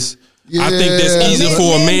place. I think that's easier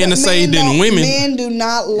for a man to say than women. Men do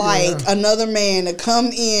not like another man to come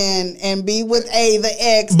in and be with the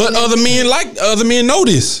ex. But other men know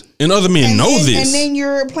this. And other men know this. And then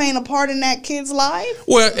you're playing a part in that kid's life?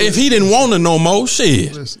 Well, if he didn't want her no more,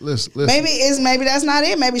 shit. Listen. Maybe that's not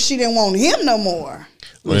it. Maybe she didn't want him no more.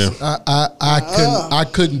 Listen, I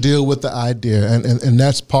couldn't deal with the idea, and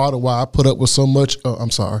that's part of why I put up with so much.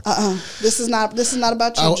 I'm sorry. This is not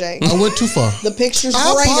about you, Jay. I went too far. The picture's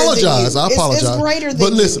I greater apologize. than you. I apologize. It's greater than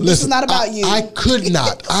but listen, you. This is not about you. I could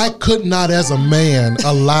not as a man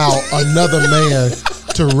allow another man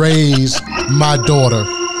to raise my daughter.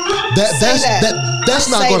 That's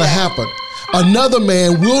not going to happen. Another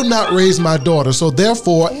man will not raise my daughter. So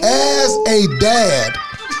therefore, as a dad,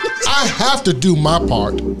 I have to do my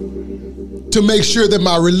part to make sure that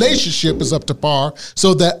my relationship is up to par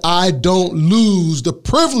so that I don't lose the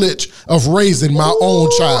privilege of raising my own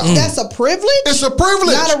child. That's a privilege? It's a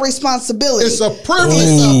privilege. Not a responsibility. It's a privilege.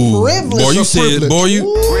 It's a privilege. Boy, you said,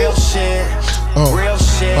 real shit. Real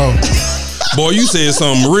shit. Boy, you said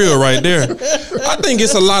something real right there. I think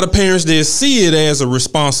it's a lot of parents that see it as a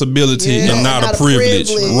responsibility and not a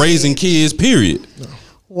privilege. Raising kids, period.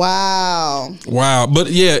 Wow. But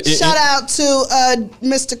shout out to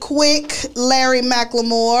Mr. Quick, Larry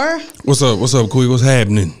McLemore. What's up, Quick? What's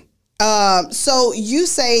happening? So you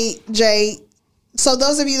say, Jay, so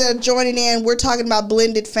those of you that are joining in, we're talking about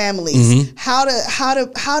blended families, how to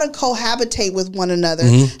cohabitate with one another,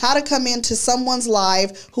 how to come into someone's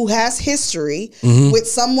life who has history with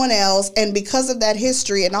someone else, and because of that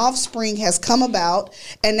history, an offspring has come about,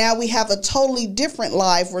 and now we have a totally different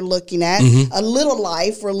life we're looking at, a little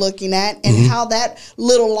life we're looking at, and how that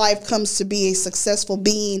little life comes to be a successful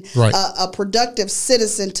being, a productive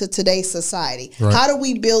citizen to today's society. Right. How do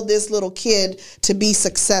we build this little kid to be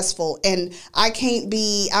successful? And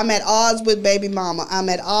I'm at odds with baby mama. I'm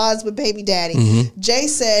at odds with baby daddy. Jay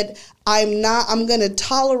said, I'm going to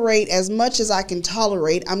tolerate as much as I can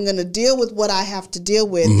tolerate. I'm going to deal with what I have to deal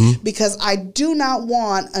with because I do not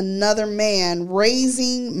want another man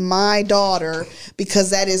raising my daughter because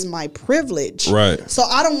that is my privilege. Right. So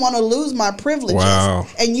I don't want to lose my privileges. Wow.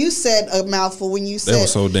 And you said a mouthful when you said. That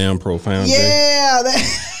was so damn profound. Yeah.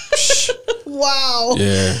 Wow.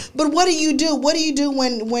 Yeah. But what do you do? What do you do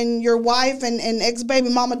when your wife and ex-baby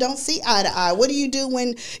mama don't see eye to eye? What do you do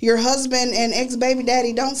when your husband and ex-baby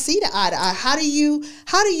daddy don't see eye to eye? How do you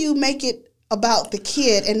make it about the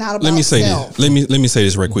kid and not about Let me say self? this. Let me say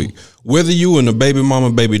this right quick. Whether you in a baby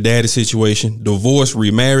mama, baby daddy situation, divorce,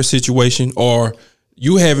 remarriage situation, or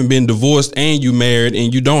you haven't been divorced and you married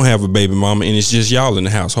and you don't have a baby mama and it's just y'all in the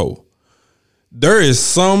household. There is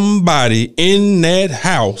somebody in that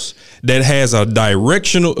house that has a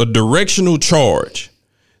directional charge.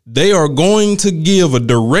 They are going to give a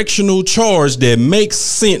directional charge that makes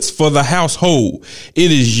sense for the household.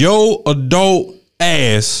 It is your adult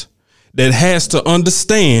ass that has to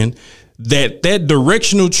understand that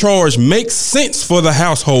directional charge makes sense for the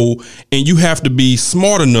household, and you have to be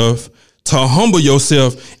smart enough to humble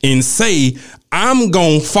yourself and say, I'm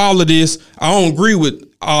going to follow this. I don't agree with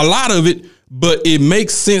a lot of it, but it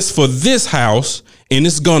makes sense for this house, and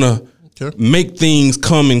it's gonna make things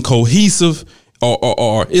come in cohesive,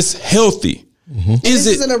 or it's healthy. This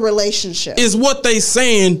is in a relationship. Is what they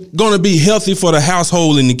saying gonna be healthy for the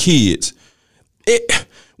household and the kids?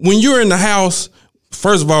 When you're in the house,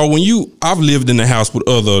 first of all, I've lived in the house with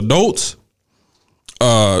other adults.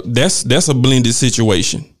 That's a blended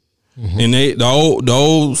situation. And the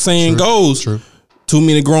old saying goes, too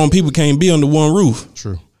many grown people can't be under one roof.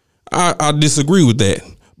 True. I disagree with that.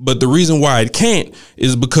 But the reason why it can't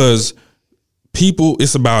is because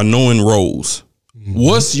it's about knowing roles.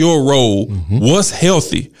 What's your role? What's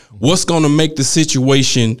healthy? What's going to make the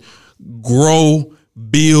situation grow,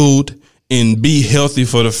 build, and be healthy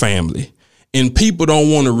for the family? And people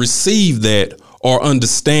don't want to receive that or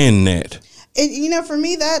understand that. For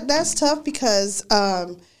me, that's tough because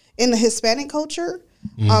in the Hispanic culture,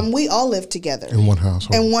 we all live together in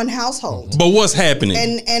one household. But what's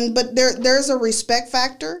happening? But there's a respect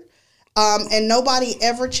factor. And nobody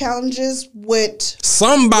ever challenges what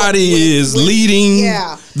somebody is leading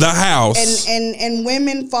the house, and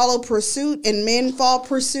women follow pursuit and men follow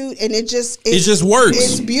pursuit, and it just works.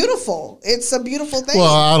 It's beautiful. It's a beautiful thing.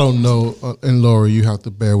 Well, I don't know, and Laura, you have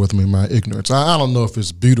to bear with me my ignorance. I don't know if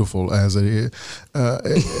it's beautiful as it is,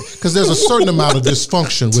 because there's a certain amount of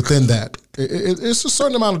dysfunction within that. It's a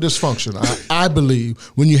certain amount of dysfunction, I believe,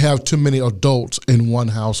 when you have too many adults in one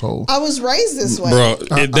household. I was raised this way, bro.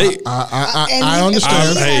 I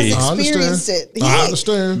understand. I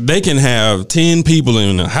understand. They can have 10 people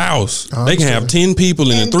in a house. They can have 10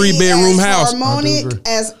 people in a 3-bedroom house. Harmonic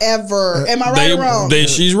as ever. Am I right or wrong?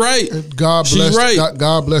 She's right. God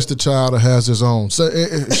bless the child that has his own. So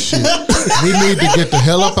shit. We need to get the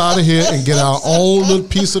hell up out of here and get our own little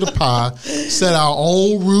piece of the pie, set our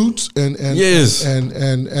own roots, and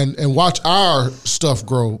watch our stuff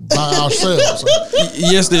grow by ourselves.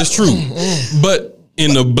 Yes, that's true. But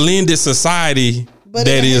in a blended society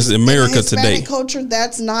that is America today, Hispanic culture,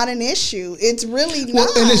 that's not an issue. It's really not.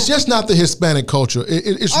 Well, and it's just not the Hispanic culture.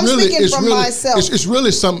 It's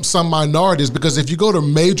really some minorities, because if you go to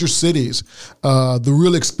major cities, the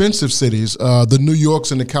real expensive cities, the New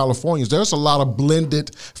Yorks and the Californias, there's a lot of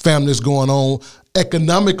blended families going on.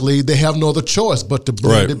 Economically, they have no other choice but to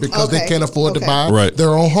blend it because they can't afford to buy their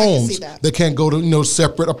own homes. They can't go to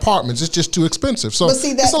separate apartments. It's just too expensive. So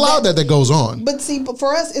it's a lot of that goes on. But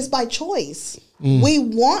for us, it's by choice. We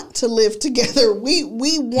want to live together. We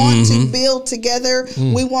want to build together.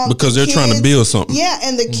 We want because they're trying to build something. Yeah,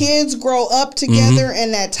 and the kids grow up together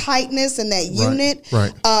in that tightness and that unit.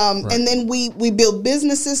 Right. And then we build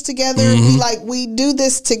businesses together. We do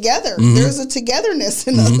this together. There's a togetherness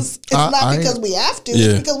in us. It's not because we have to.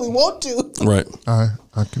 It's because we want to. Right.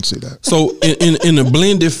 I can see that. So in a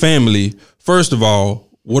blended family, first of all,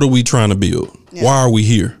 what are we trying to build? Yeah. Why are we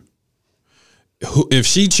here? If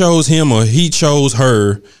she chose him or he chose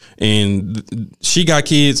her, and she got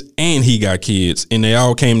kids and he got kids, and they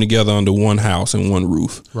all came together under one house and one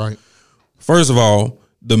roof. Right. First of all,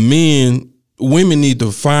 women need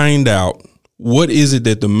to find out what is it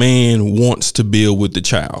that the man wants to build with the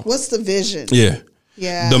child. What's the vision? Yeah.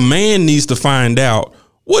 Yeah. The man needs to find out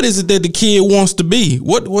what is it that the kid wants to be.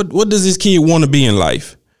 What does this kid want to be in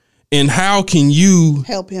life, and how can you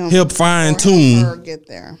help fine tune her get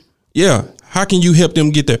there? Yeah. How can you help them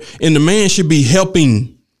get there? And the man should be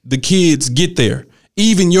helping the kids get there.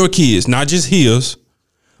 Even your kids, not just his,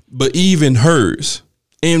 but even hers,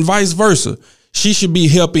 and vice versa. She should be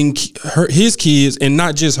helping his kids and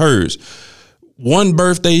not just hers. One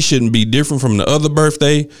birthday shouldn't be different from the other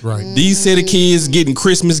birthday. Right. These set of kids getting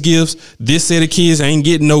Christmas gifts. This set of kids ain't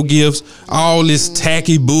getting no gifts. All this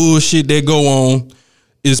tacky bullshit that go on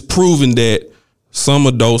is proving that some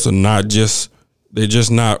adults are they're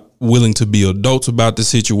just not willing to be adults about the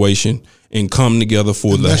situation and come together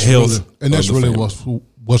for the health. And that's really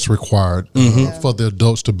what's required for the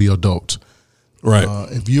adults to be adults. Right.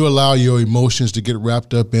 If you allow your emotions to get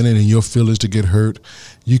wrapped up in it and your feelings to get hurt,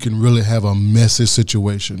 you can really have a messy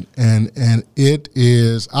situation. And it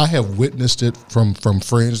is, I have witnessed it from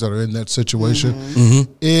friends that are in that situation.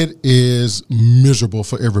 It is miserable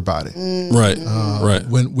for everybody. Right. Right.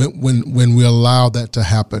 When we allow that to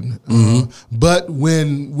happen. But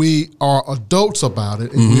when we are adults about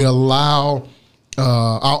it and we allow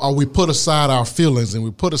we put aside our feelings and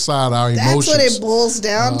we put aside our emotions. That's what it boils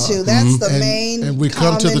down to. That's the main. And we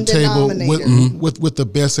come to the table with the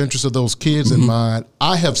best interest of those kids in mind.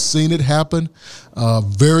 I have seen it happen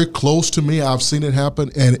very close to me. I've seen it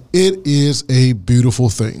happen, and it is a beautiful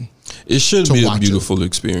thing. It should be a beautiful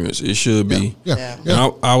experience. It should be. Yeah.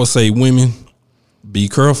 And I would say, women, be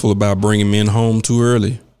careful about bringing men home too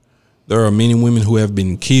early. There are many women who have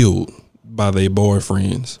been killed by their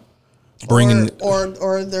boyfriends.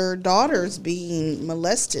 Or their daughters being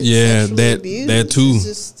molested. Yeah, abused. that too.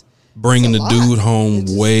 Bringing the dude home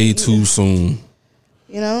way too soon.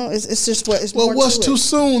 You know, it's just what. It's well, more what's to too it.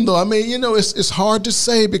 soon though? I mean, you know, it's hard to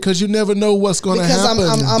say because you never know what's going to happen.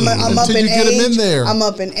 Because I'm up until in you get age. them in there. I'm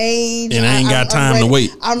up in age, and I ain't got time to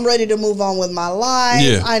wait. I'm ready to move on with my life.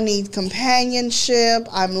 Yeah. I need companionship.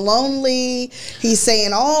 I'm lonely. He's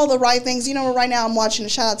saying all the right things. You know, right now I'm watching.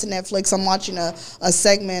 Shout out to Netflix. I'm watching a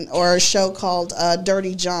segment or a show called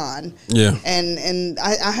Dirty John. Yeah, and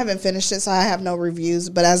I haven't finished it, so I have no reviews.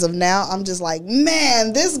 But as of now, I'm just like,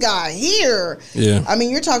 man, this guy here. Yeah. I mean,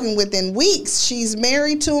 you're talking within weeks. She's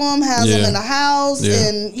married to him, has him in the house,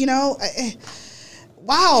 and you know,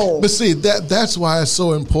 wow. But see, that's why it's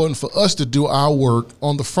so important for us to do our work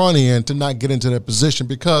on the front end to not get into that position,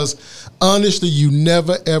 because honestly, you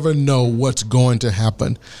never ever know what's going to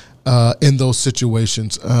happen in those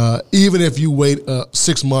situations. Even if you wait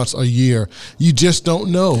 6 months, a year, you just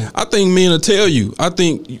don't know. I think men will tell you.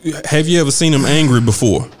 Have you ever seen him angry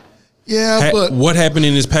before? Yeah, but what happened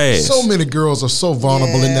in his past? So many girls are so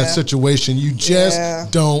vulnerable in that situation. You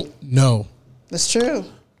just don't know. That's true.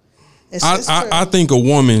 It's true. I think a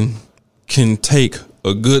woman can take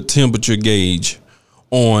a good temperature gauge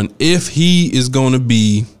on if he is going to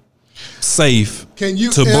be safe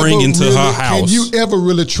to bring into her house. Can you ever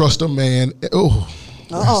really trust a man?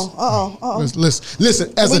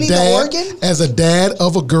 Listen, as a dad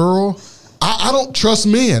of a girl, I don't trust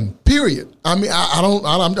men, period. I mean,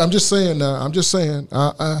 I'm just saying,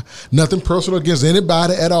 nothing personal against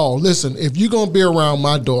anybody at all. Listen, if you're going to be around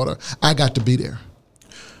my daughter, I got to be there.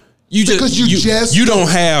 You don't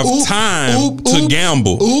have time to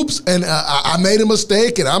gamble. Oops, and I made a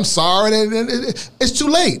mistake, and I'm sorry. And it's too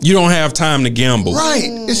late. You don't have time to gamble. Right.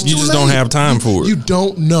 It's too you just late. don't have time for it. You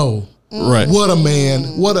don't know. Right. What a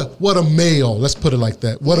man, what a male, let's put it like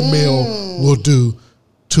that. What a male will do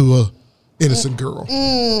to a innocent girl.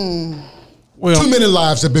 Well, too many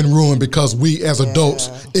lives have been ruined because we as adults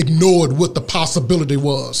ignored what the possibility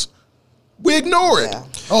was. We ignore it.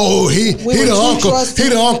 Oh, he the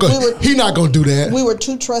uncle. He not gonna do that. We were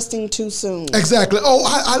too trusting too soon. Exactly. Oh,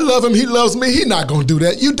 I love him. He loves me. He not gonna do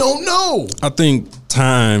that. You don't know. I think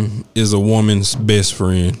time is a woman's best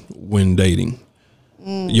friend when dating.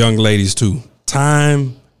 Young ladies too.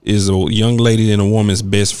 Time is a young lady and a woman's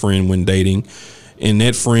best friend when dating, and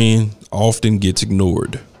that friend often gets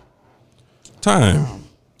ignored. Time.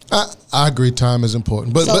 I agree. Time is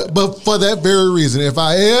important, but for that very reason, if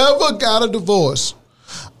I ever got a divorce,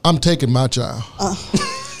 I'm taking my child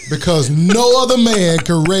because no other man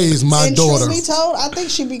can raise my daughter. Truth be told, I think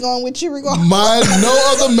she'd be going with you regardless.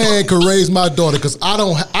 No other man can raise my daughter because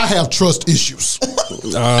I have trust issues.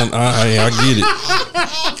 I get it.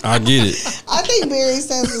 I get it. I think Barry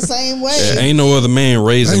stands the same way. Ain't no other man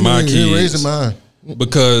raising my kids. He raising mine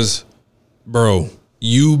because, bro,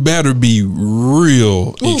 you better be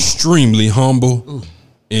real, extremely humble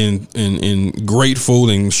and grateful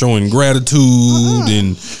and showing gratitude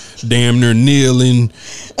and damn near kneeling.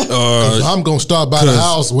 I'm gonna stop by the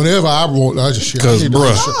house whenever I want. I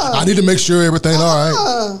need to make sure everything all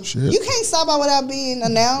right. Shit. You can't stop by without being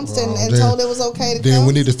announced and told it was okay to come. Then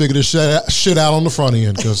we need to figure this shit out on the front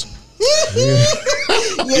end because.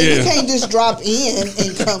 You can't just drop in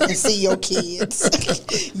and come and see your kids.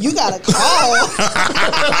 You gotta call.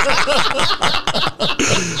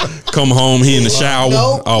 Come home, he in the shower.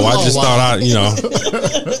 Nope. Oh, I just thought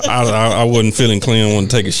I wasn't feeling clean. I want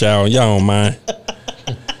to take a shower. Y'all don't mind.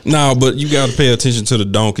 No, but you got to pay attention to the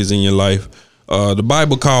donkeys in your life. The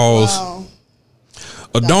Bible calls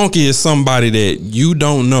a donkey is somebody that you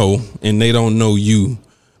don't know and they don't know you,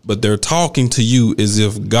 but they're talking to you as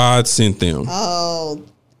if God sent them. Oh,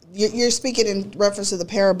 you're speaking in reference to the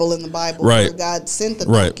parable in the Bible, right? Where God sent the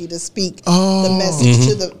donkey to speak the message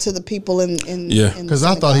to the people in Because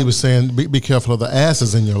I thought he was saying, be careful of the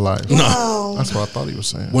asses in your life. No, that's what I thought he was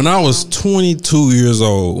saying. When I was 22 years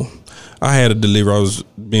old, I had a delivery. I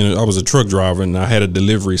was a truck driver, and I had a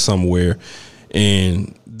delivery somewhere,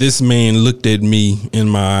 and this man looked at me in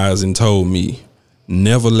my eyes and told me,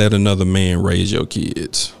 never let another man raise your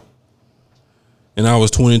kids. And I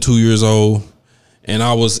was 22 years old, and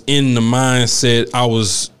I was in the mindset, I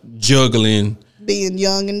was juggling. Being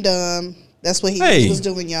young and dumb. That's what he was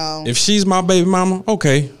doing, y'all. If she's my baby mama,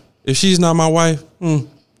 okay. If she's not my wife,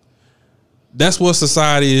 that's what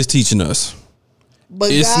society is teaching us. But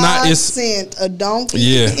God sent a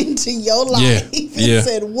donkey into your life and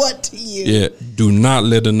said what to you? Yeah, do not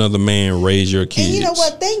let another man raise your kids. And you know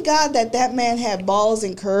what? Thank God that man had balls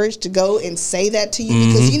and courage to go and say that to you,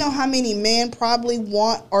 because you know how many men probably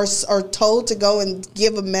want or are told to go and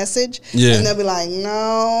give a message, and they'll be like,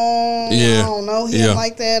 no, I don't know him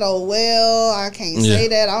like that. Oh, well, I can't say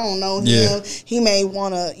that. I don't know him. He may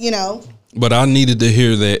want to, But I needed to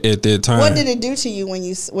hear that at that time. What did it do to you when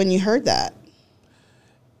you heard that?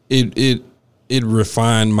 It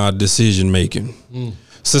refined my decision making.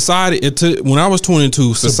 Society, when I was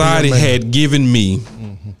 22, society had given me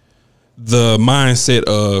the mindset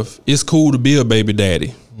of it's cool to be a baby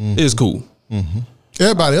daddy. It's cool.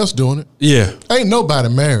 Everybody else doing it. Yeah, ain't nobody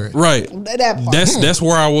married. Right. That's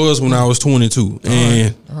where I was when I was 22,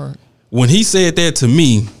 and all right. When he said that to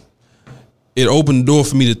me, it opened the door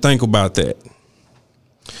for me to think about that.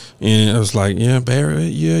 And I was like, yeah, Barry,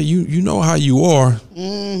 yeah, you know how you are.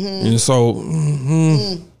 And so,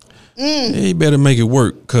 you better make it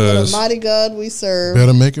work. Cause what a mighty God we serve.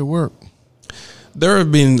 Better make it work. There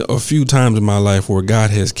have been a few times in my life where God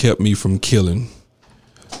has kept me from killing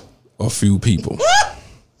a few people.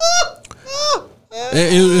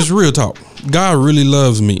 It's real talk. God really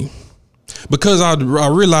loves me. Because I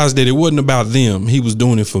realized that it wasn't about them. He was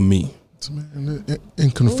doing it for me.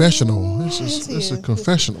 In confessional. This is a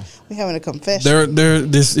confessional. We're having a confession.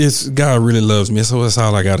 This God really loves me. So that's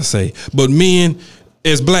all I gotta say. But men,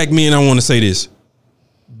 as black men, I want to say this: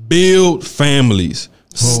 build families.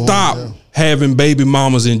 Stop having baby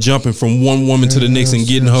mamas and jumping from one woman to the next and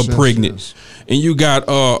getting her pregnant. Yes. And you got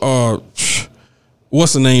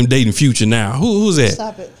what's the name dating Future now? Who's that?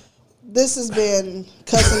 Stop it. This has been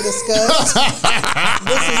Cuss and Discuss.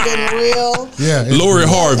 This has been real. Yeah, Lori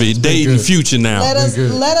Harvey dating Future now. Let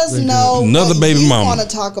us know another what baby mama want to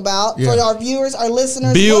talk about for our viewers, our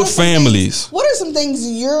listeners. Build families. What are some things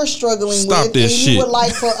you're struggling with and you would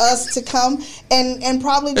like for us to come and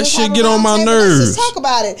probably just that shit get on my nerves. Let's just talk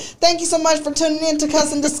about it. Thank you so much for tuning in to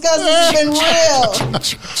Cuss and Discuss. This has been real.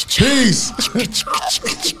 Peace.